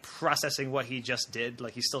even processing what he just did.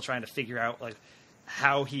 He's still trying to figure out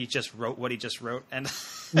how he just wrote what he just wrote, and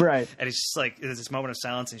right. And he's just there's this moment of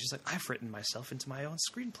silence, and he's just I've written myself into my own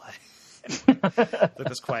screenplay.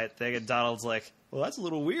 This quiet thing, and Donald's well, that's a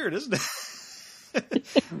little weird, isn't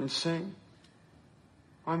it? I'm insane.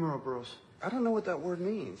 I'm Ouroboros. I don't know what that word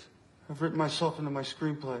means. I've written myself into my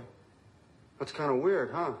screenplay. That's kind of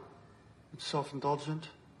weird, huh? It's self-indulgent.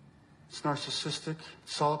 It's narcissistic.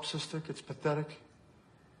 It's solipsistic. It's pathetic.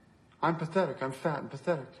 I'm pathetic. I'm fat and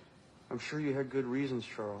pathetic. I'm sure you had good reasons,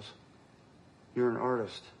 Charles. You're an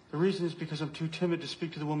artist. The reason is because I'm too timid to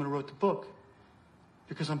speak to the woman who wrote the book.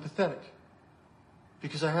 Because I'm pathetic.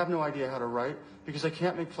 Because I have no idea how to write. Because I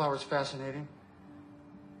can't make flowers fascinating.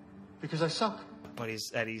 Because I suck. But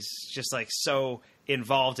he's just so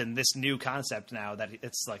involved in this new concept now that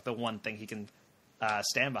it's the one thing he can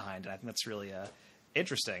stand behind, and I think that's really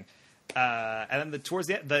interesting. And then towards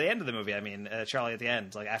the end of the movie, Charlie at the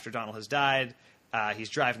end, after Donald has died, he's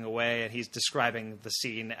driving away, and he's describing the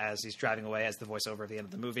scene as he's driving away as the voiceover at the end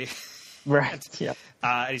of the movie. Right. Yeah.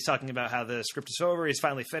 And he's talking about how the script is over, he's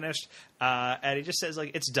finally finished, and he just says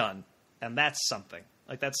it's done, and that's something.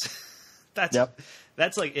 That's yep.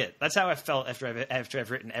 That's it. That's how I felt after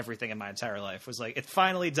I've written everything in my entire life. Was it's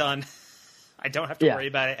finally done. I don't have to worry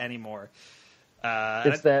about it anymore.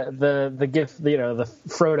 It's the gift, the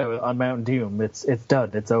Frodo on Mount Doom. It's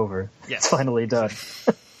done. It's over. Yes. It's finally done.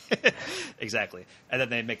 Exactly. And then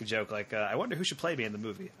they make a joke I wonder who should play me in the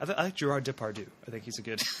movie. I like Gerard Depardieu. I think he's a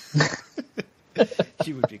good...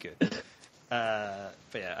 he would be good. But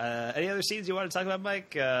yeah, any other scenes you want to talk about,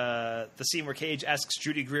 Mike? The scene where Cage asks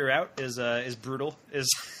Judy Greer out is brutal.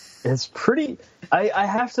 It's pretty. I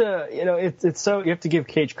have to, it's so, you have to give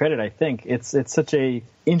Cage credit. I think it's such a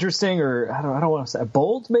interesting, or I don't want to say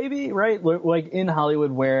bold, maybe, right? In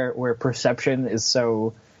Hollywood where perception is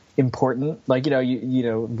so important.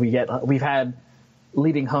 We've had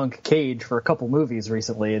leading hunk Cage for a couple movies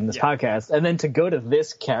recently in this podcast, and then to go to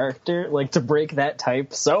this character, to break that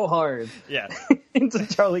type so hard, into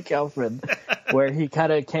Charlie Kaufman, where he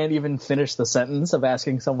kind of can't even finish the sentence of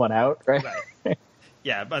asking someone out, right?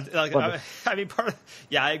 Yeah, but I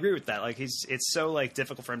agree with that. It's so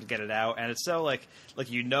difficult for him to get it out, and it's so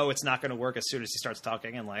it's not going to work as soon as he starts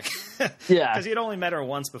talking, and because he'd only met her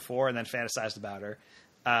once before and then fantasized about her.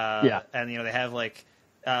 And they have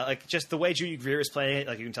just the way Judy Greer is playing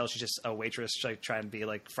it, you can tell she's just a waitress trying to be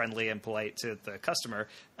friendly and polite to the customer,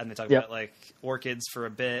 and they talk about orchids for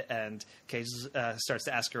a bit, and Cage starts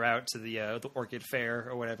to ask her out to the orchid fair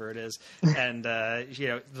or whatever it is, and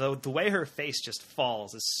the way her face just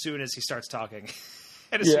falls as soon as he starts talking,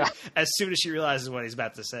 and as soon as she realizes what he's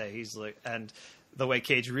about to say, he's and the way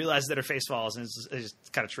Cage realizes that her face falls and it just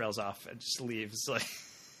kind of trails off and just leaves,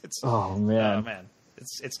 oh man,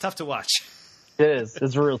 it's tough to watch. It is.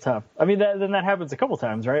 It's real tough. That happens a couple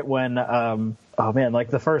times, right? When,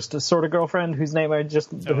 the first sort of girlfriend whose name I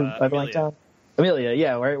blanked on. Amelia,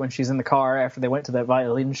 yeah, right? When she's in the car after they went to that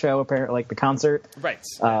violin show, apparently, the concert. Right.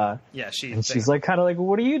 She's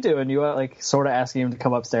what are you doing? You sort of asking him to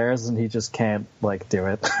come upstairs, and he just can't, do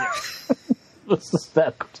it. Yeah.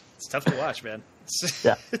 It's tough to watch, man.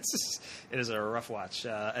 It is a rough watch.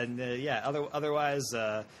 Otherwise...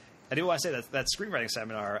 I do want to say that screenwriting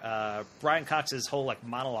seminar, Brian Cox's whole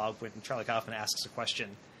monologue when Charlie Kaufman asks a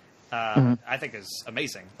question, I think is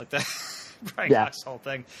amazing. Brian Cox's whole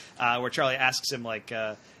thing, where Charlie asks him what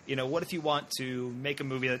if you want to make a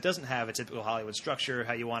movie that doesn't have a typical Hollywood structure?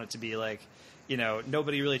 How you want it to be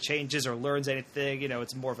nobody really changes or learns anything.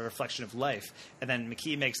 It's more of a reflection of life. And then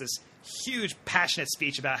McKee makes this huge, passionate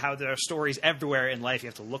speech about how there are stories everywhere in life. You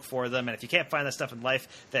have to look for them, and if you can't find that stuff in life,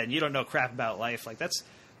 then you don't know crap about life. That's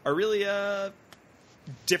a really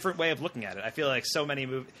different way of looking at it. I feel so many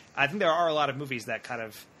movies... I think there are a lot of movies that kind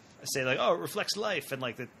of say, it reflects life, and,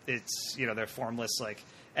 it's, they're formless,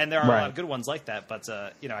 and there are a lot of good ones like that, but,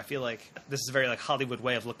 I feel this is a very, Hollywood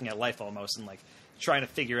way of looking at life almost, and, trying to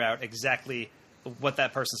figure out exactly what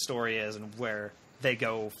that person's story is and where they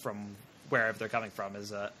go from wherever they're coming from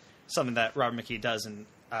is something that Robert McKee does in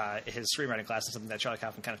his screenwriting class, and something that Charlie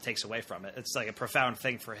Kaufman kind of takes away from it. It's like a profound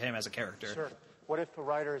thing for him as a character. Sir, what if a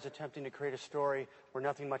writer is attempting to create a story where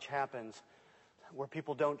nothing much happens, where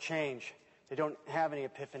people don't change, they don't have any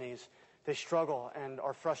epiphanies, they struggle and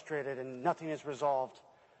are frustrated and nothing is resolved?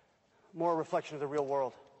 More a reflection of the real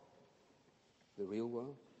world. The real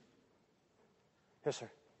world? Yes, sir.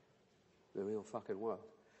 The real fucking world.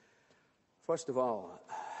 First of all,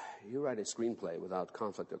 you write a screenplay without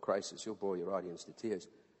conflict or crisis, you'll bore your audience to tears.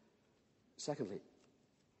 Secondly,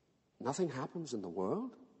 nothing happens in the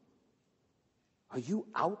world? Are you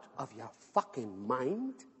out of your fucking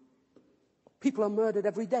mind? People are murdered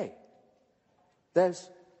every day. There's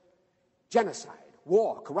genocide,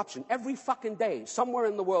 war, corruption. Every fucking day, somewhere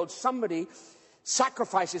in the world, somebody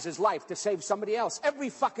sacrifices his life to save somebody else. Every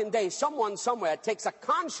fucking day, someone somewhere takes a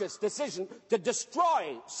conscious decision to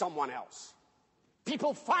destroy someone else.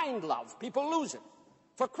 People find love. People lose it.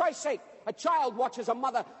 For Christ's sake, a child watches a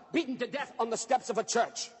mother beaten to death on the steps of a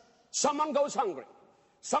church. Someone goes hungry.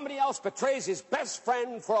 Somebody else betrays his best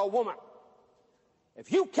friend for a woman.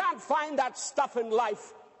 If you can't find that stuff in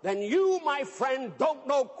life, then you, my friend, don't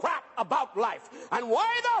know crap about life. And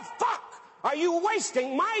why the fuck are you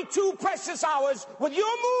wasting my 2 precious hours with your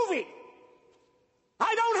movie?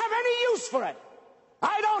 I don't have any use for it.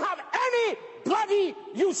 I don't have any bloody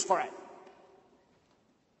use for it.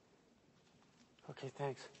 Okay,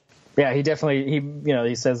 thanks. Yeah, he definitely,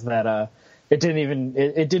 he says that it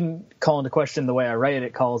didn't call into question the way I write.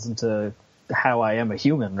 It calls into how I am a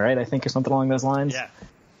human, right? I think, or something along those lines. Yeah.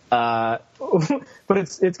 But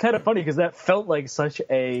it's kind of funny because that felt like such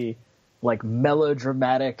a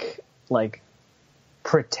melodramatic,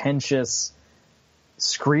 pretentious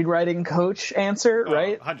screenwriting coach answer,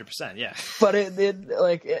 right? 100%, yeah.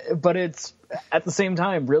 But but it's at the same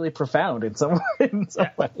time really profound in some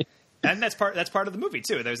way. And that's part of the movie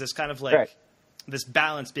too. There's this kind of this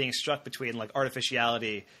balance being struck between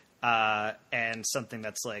artificiality and something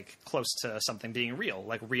that's close to something being real,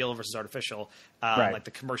 like real versus artificial, like the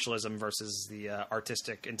commercialism versus the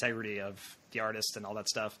artistic integrity of the artist and all that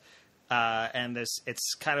stuff. And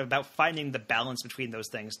it's kind of about finding the balance between those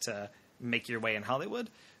things to make your way in Hollywood,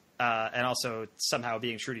 and also somehow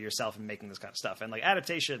being true to yourself and making this kind of stuff. And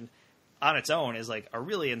Adaptation on its own is a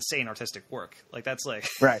really insane artistic work. That's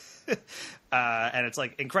right. And it's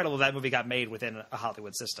incredible that movie got made within a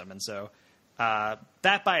Hollywood system. And so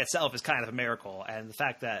that by itself is kind of a miracle. And the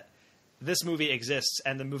fact that this movie exists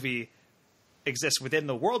and the movie exists within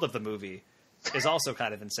the world of the movie is also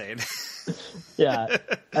kind of insane. Yeah,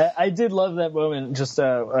 I did love that moment. Just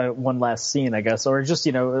one last scene, I guess, or just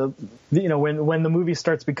when the movie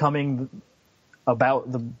starts becoming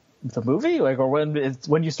about the movie, or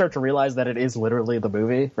when you start to realize that it is literally the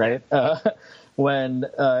movie, right? When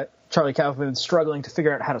Charlie Kaufman's struggling to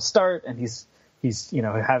figure out how to start, and he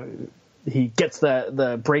gets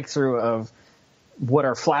the breakthrough of what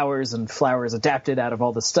are flowers, and flowers adapted out of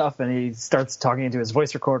all this stuff, and he starts talking into his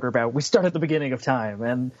voice recorder about we start at the beginning of time,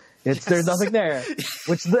 and there's nothing there,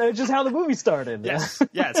 which is just how the movie started. Yes.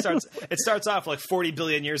 Yeah, it starts off 40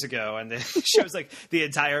 billion years ago, and it shows the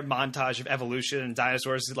entire montage of evolution and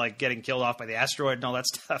dinosaurs getting killed off by the asteroid and all that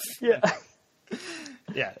stuff. Yeah.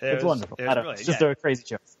 Yeah, it's wonderful. It's just a crazy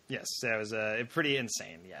choice. Yes, it was pretty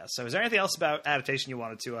insane. Yeah. So, is there anything else about Adaptation you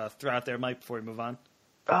wanted to throw out there, Mike, before we move on?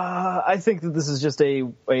 I think that this is just a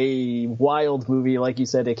wild movie, like you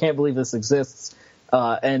said. I can't believe this exists,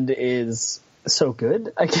 and is so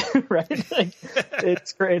good. Right?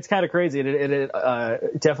 It's kind of crazy, and it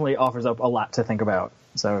definitely offers up a lot to think about.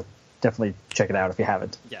 So definitely check it out if you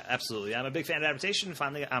haven't. Yeah, absolutely. I'm a big fan of Adaptation.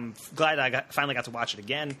 I'm glad I finally got to watch it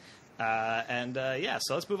again.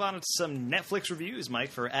 So let's move on to some Netflix reviews,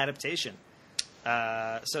 Mike, for Adaptation.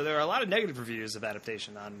 So there are a lot of negative reviews of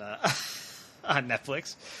Adaptation on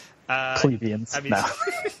Netflix. Plebeians.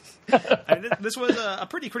 This was a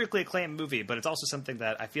pretty critically acclaimed movie, but it's also something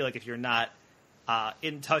that I feel like if you're not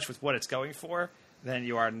in touch with what it's going for, then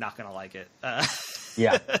you are not going to like it.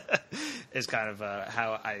 Yeah. Is kind of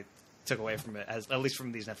how I took away from it, at least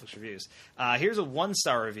from these Netflix reviews. Here's a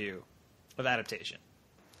 1-star review of Adaptation.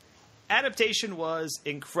 Adaptation was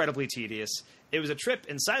incredibly tedious. It was a trip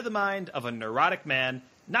inside the mind of a neurotic man,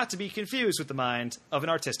 not to be confused with the mind of an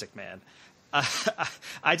artistic man.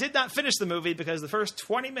 I did not finish the movie because the first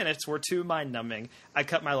 20 minutes were too mind-numbing. I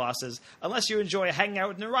cut my losses. Unless you enjoy hanging out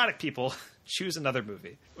with neurotic people, choose another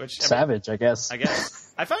movie. Savage, I guess.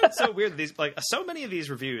 I find it so weird that these, so many of these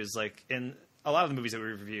reviews, in a lot of the movies that we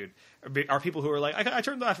reviewed, are people who are I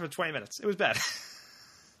turned it off for 20 minutes. It was bad.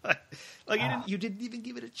 you didn't even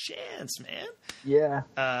give it a chance, man.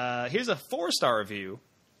 Yeah. Here's a 4-star review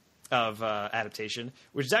of Adaptation,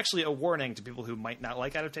 which is actually a warning to people who might not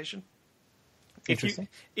like Adaptation.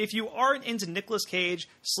 If you aren't into Nicolas Cage,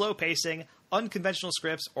 slow pacing, unconventional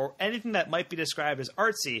scripts, or anything that might be described as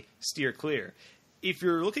artsy, steer clear. If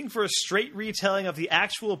you're looking for a straight retelling of the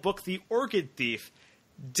actual book, The Orchid Thief,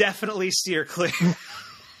 definitely steer clear.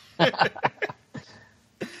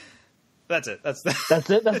 That's it. That's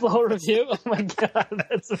it. That's the whole review? Oh my god,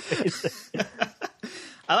 that's amazing.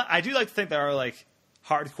 I do like to think there are like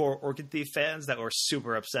hardcore Orchid Thief fans that were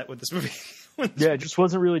super upset with this movie. Yeah, it just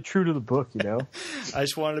wasn't really true to the book, you know? I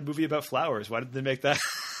just wanted a movie about flowers. Why did they make that?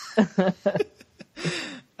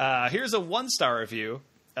 Here's a 1-star review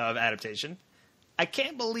of Adaptation. I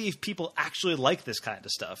can't believe people actually like this kind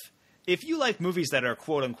of stuff. If you like movies that are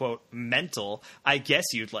quote-unquote mental, I guess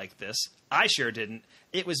you'd like this. I sure didn't.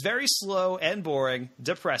 It was very slow and boring,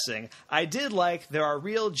 depressing. I did like there are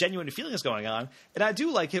real, genuine feelings going on, and I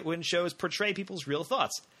do like it when shows portray people's real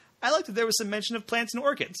thoughts. I liked that there was some mention of plants and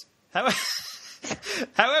orchids.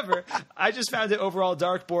 However, I just found it overall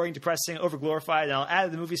dark, boring, depressing, overglorified, and I'll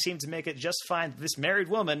add the movie seemed to make it just fine that this married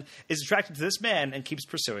woman is attracted to this man and keeps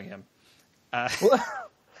pursuing him. I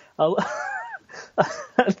love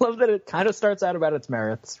that it kind of starts out about its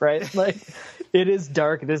merits, right? Like, it is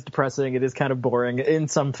dark, it is depressing, it is kind of boring in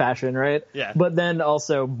some fashion, right? Yeah. But then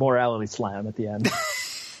also morality slam at the end.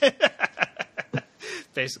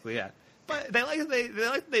 Basically, yeah. But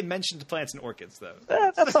they mentioned plants and orchids, though.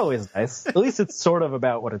 That's always nice. At least it's sort of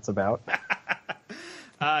about what it's about.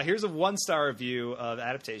 Here's a 1-star review of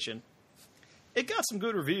Adaptation. It got some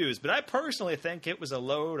good reviews, but I personally think it was a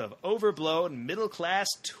load of overblown middle-class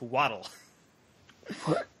twaddle.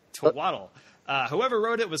 Twaddle. Whoever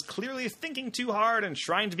wrote it was clearly thinking too hard and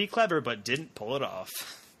trying to be clever, but didn't pull it off.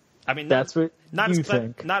 I mean, that's what you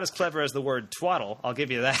think. Not as clever as the word twaddle. I'll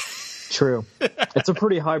give you that. True. It's a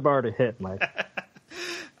pretty high bar to hit, Mike.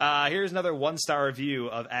 Here's another 1-star review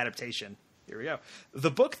of Adaptation. Here we go.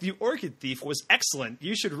 The book, The Orchid Thief, was excellent.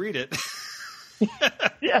 You should read it.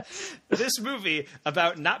 Yes. This movie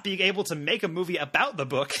about not being able to make a movie about the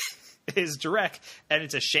book is direct, and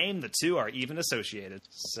it's a shame the two are even associated.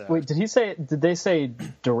 So. Wait, did they say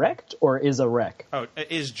direct or is a wreck? Oh,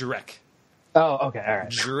 it is direct. Oh, okay, all right.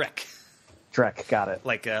 Drek, got it.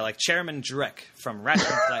 Like Chairman Drek from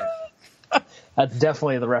Ratchet and Clank. That's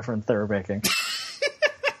definitely the reference they were making.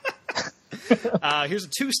 Here's a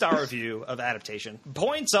 2-star review of Adaptation.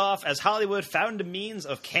 Points off as Hollywood found a means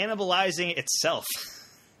of cannibalizing itself.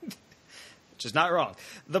 Which is not wrong.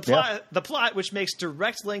 The plot, which makes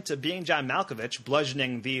direct link to Being John Malkovich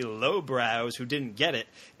bludgeoning the lowbrows who didn't get it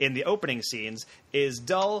in the opening scenes, is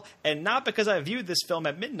dull, and not because I viewed this film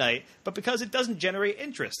at midnight, but because it doesn't generate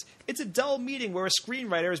interest. It's a dull meeting where a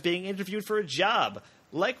screenwriter is being interviewed for a job.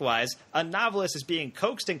 Likewise, a novelist is being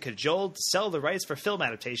coaxed and cajoled to sell the rights for film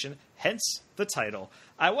adaptation, hence the title.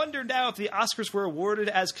 I wonder now if the Oscars were awarded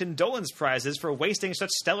as condolence prizes for wasting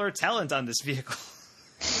such stellar talent on this vehicle.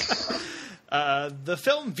 The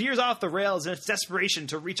film veers off the rails in its desperation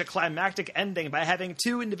to reach a climactic ending by having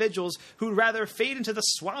two individuals who'd rather fade into the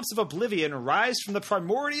swamps of oblivion rise from the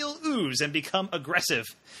primordial ooze and become aggressive,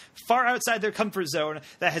 far outside their comfort zone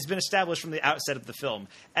that has been established from the outset of the film.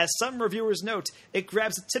 As some reviewers note, it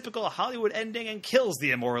grabs a typical Hollywood ending and kills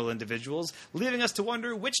the immoral individuals, leaving us to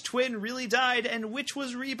wonder which twin really died and which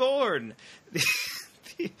was reborn.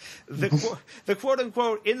 The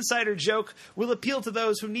quote-unquote insider joke will appeal to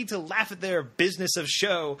those who need to laugh at their business of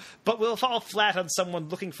show, but will fall flat on someone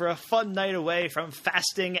looking for a fun night away from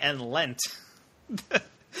fasting and Lent.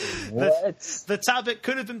 The topic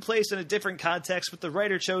could have been placed in a different context, but the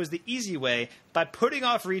writer chose the easy way by putting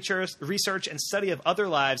off research and study of other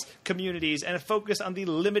lives, communities, and a focus on the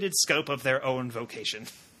limited scope of their own vocation.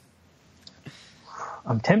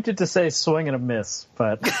 I'm tempted to say swing and a miss,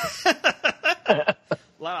 but...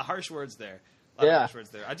 A lot of harsh words there. Harsh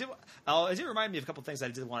words there. It did remind me of a couple of things I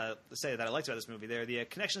did want to say that I liked about this movie. There, the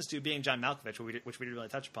connections to Being John Malkovich, which we didn't really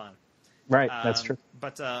touch upon. Right, that's true.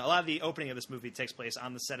 But a lot of the opening of this movie takes place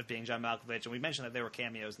on the set of Being John Malkovich, and we mentioned that there were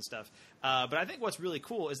cameos and stuff. But I think what's really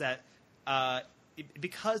cool is that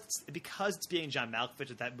because it's Being John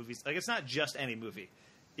Malkovich, that movie's like, it's not just any movie.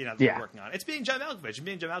 That we're working on. It's Being John Malkovich, and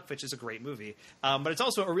Being John Malkovich is a great movie. But it's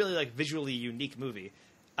also a really visually unique movie.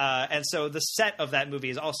 And so the set of that movie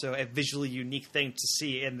is also a visually unique thing to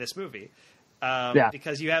see in this movie.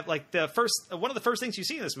 Because you have one of the first things you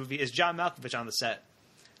see in this movie is John Malkovich on the set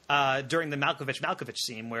during the Malkovich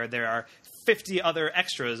scene where there are 50 other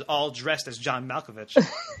extras all dressed as John Malkovich.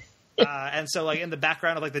 And so, like, in the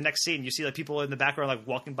background of, like, the next scene, you see, like, people in the background, like,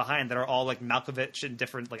 walking behind that are all, like, Malkovich in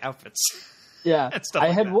different, like, outfits. Yeah. And stuff I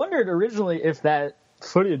like had that. wondered originally if that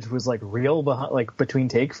footage was, like, real, like, between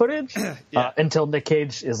take footage, Yeah. until Nick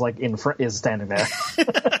Cage is, like, is standing there.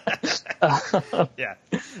 Yeah.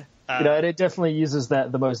 You know, and it definitely uses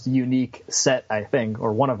the most unique set, I think,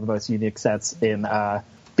 or one of the most unique sets in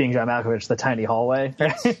Being John Malkovich, the tiny hallway.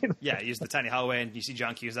 Yeah, you use the tiny hallway, and you see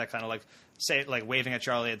John Cusack kind of, like, waving at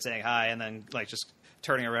Charlie and saying hi, and then, like, just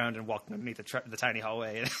turning around and walking underneath the tiny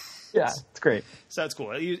hallway. Yeah, it's great. So it's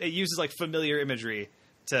cool. It uses, like, familiar imagery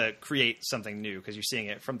to create something new, because you're seeing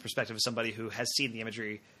it from the perspective of somebody who has seen the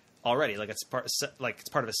imagery already. Like, it's part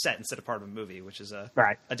of a set instead of part of a movie, which is a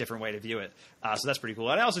different way to view it. So that's pretty cool.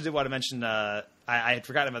 And I also did want to mention, I had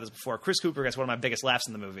forgotten about this before, Chris Cooper gets one of my biggest laughs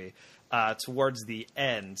in the movie towards the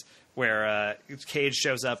end, where Cage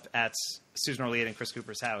shows up at Susan Orlean and Chris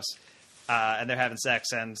Cooper's house, and they're having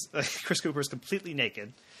sex, and Chris Cooper is completely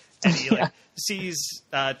naked. And he sees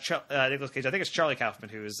Nicolas Cage. I think it's Charlie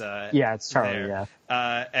Kaufman who's it's Charlie. there.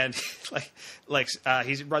 Yeah, and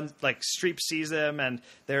he runs, like, Streep sees him, and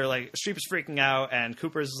they're like, Streep is freaking out, and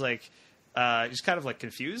Cooper's like he's kind of, like,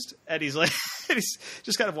 confused, and he's like he's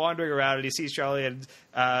just kind of wandering around, and he sees Charlie, and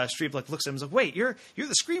Streep, like, looks at him and is like, wait, you're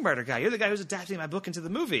the screenwriter guy, you're the guy who's adapting my book into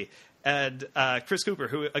the movie. And Chris Cooper,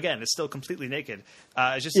 who again is still completely naked,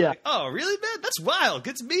 is just like, oh, really, man? That's wild.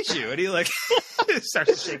 Good to meet you. And he, like,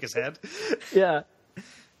 starts to shake his head. Yeah.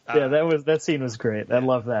 That scene was great. I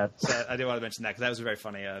love that. So I did want to mention that because that was a very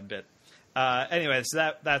funny bit. Anyway,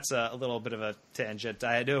 so that's a little bit of a tangent.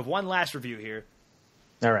 I do have one last review here.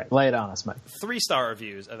 All right, lay it on us, Mike. 3-star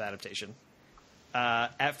reviews of Adaptation.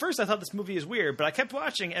 At first, I thought this movie was weird, but I kept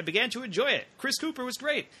watching and began to enjoy it. Chris Cooper was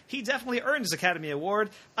great. He definitely earned his Academy Award.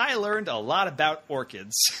 I learned a lot about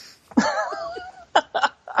orchids.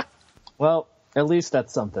 Well, at least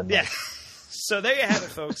that's something. Yeah. So there you have it,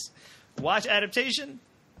 folks. Watch Adaptation.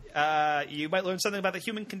 You might learn something about the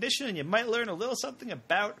human condition, and you might learn a little something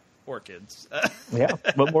about orchids. Yeah.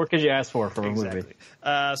 What more could you ask for from a movie?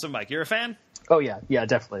 So, Mike, you're a fan? Oh, yeah. Yeah,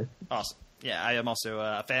 definitely. Awesome. Yeah, I am also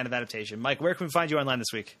a fan of Adaptation. Mike, where can we find you online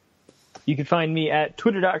this week? You can find me at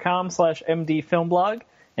twitter.com/mdfilmblog.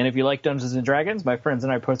 And if you like Dungeons & Dragons, my friends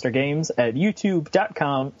and I post our games at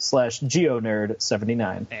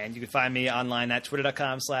youtube.com/geonerd79. And you can find me online at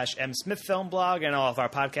twitter.com/msmithfilmblog and all of our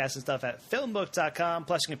podcasts and stuff at filmbook.com.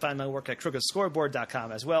 Plus, you can find my work at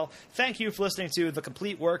crookedscoreboard.com as well. Thank you for listening to The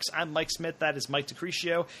Complete Works. I'm Mike Smith. That is Mike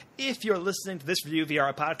DeCriscio. If you're listening to this review via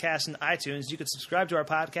our podcast in iTunes, you can subscribe to our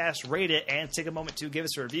podcast, rate it, and take a moment to give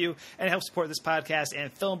us a review and help support this podcast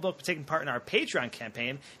and FilmBook by taking part in our Patreon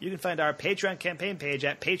campaign. You can find our Patreon campaign page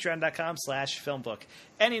at patreon.com/filmbook.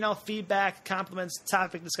 Any and all feedback, compliments,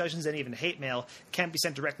 topic discussions, and even hate mail can be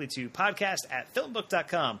sent directly to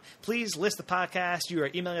podcast@filmbook.com. Please list the podcast you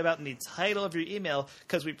are emailing about in the title of your email,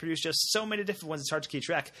 because we produce just so many different ones it's hard to keep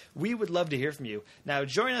track. We would love to hear from you. Now,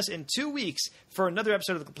 join us in 2 weeks for another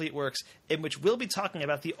episode of The Complete Works, in which we'll be talking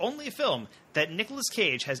about the only film that Nicolas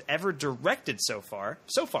Cage has ever directed so far,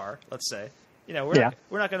 let's say. You know,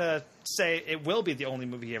 we're not going to say it will be the only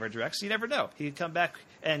movie he ever directs. You never know. He could come back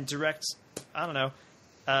and direct, I don't know,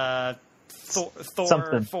 Thor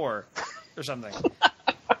 4 or something.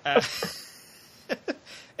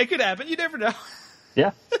 It could happen. You never know.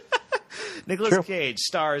 Yeah. Nicolas Cage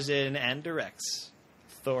stars in and directs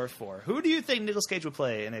Thor 4. Who do you think Nicolas Cage would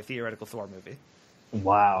play in a theoretical Thor movie?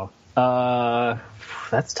 Wow.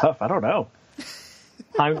 That's tough. I don't know.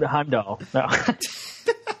 Heimdall. No.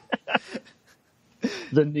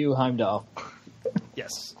 The new Heimdall.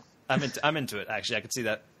 Yes. I'm into it, actually. I could see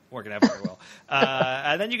that working out very well.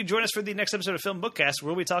 And then you can join us for the next episode of Film Bookcast, where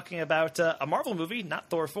we'll be talking about a Marvel movie, not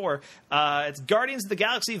Thor 4. It's Guardians of the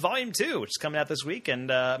Galaxy Volume 2, which is coming out this week,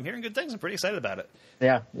 and I'm hearing good things. I'm pretty excited about it.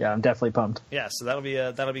 Yeah, I'm definitely pumped. Yeah, so that'll be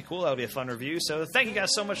cool. That'll be a fun review. So thank you guys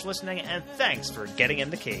so much for listening, and thanks for getting in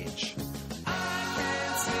the cage.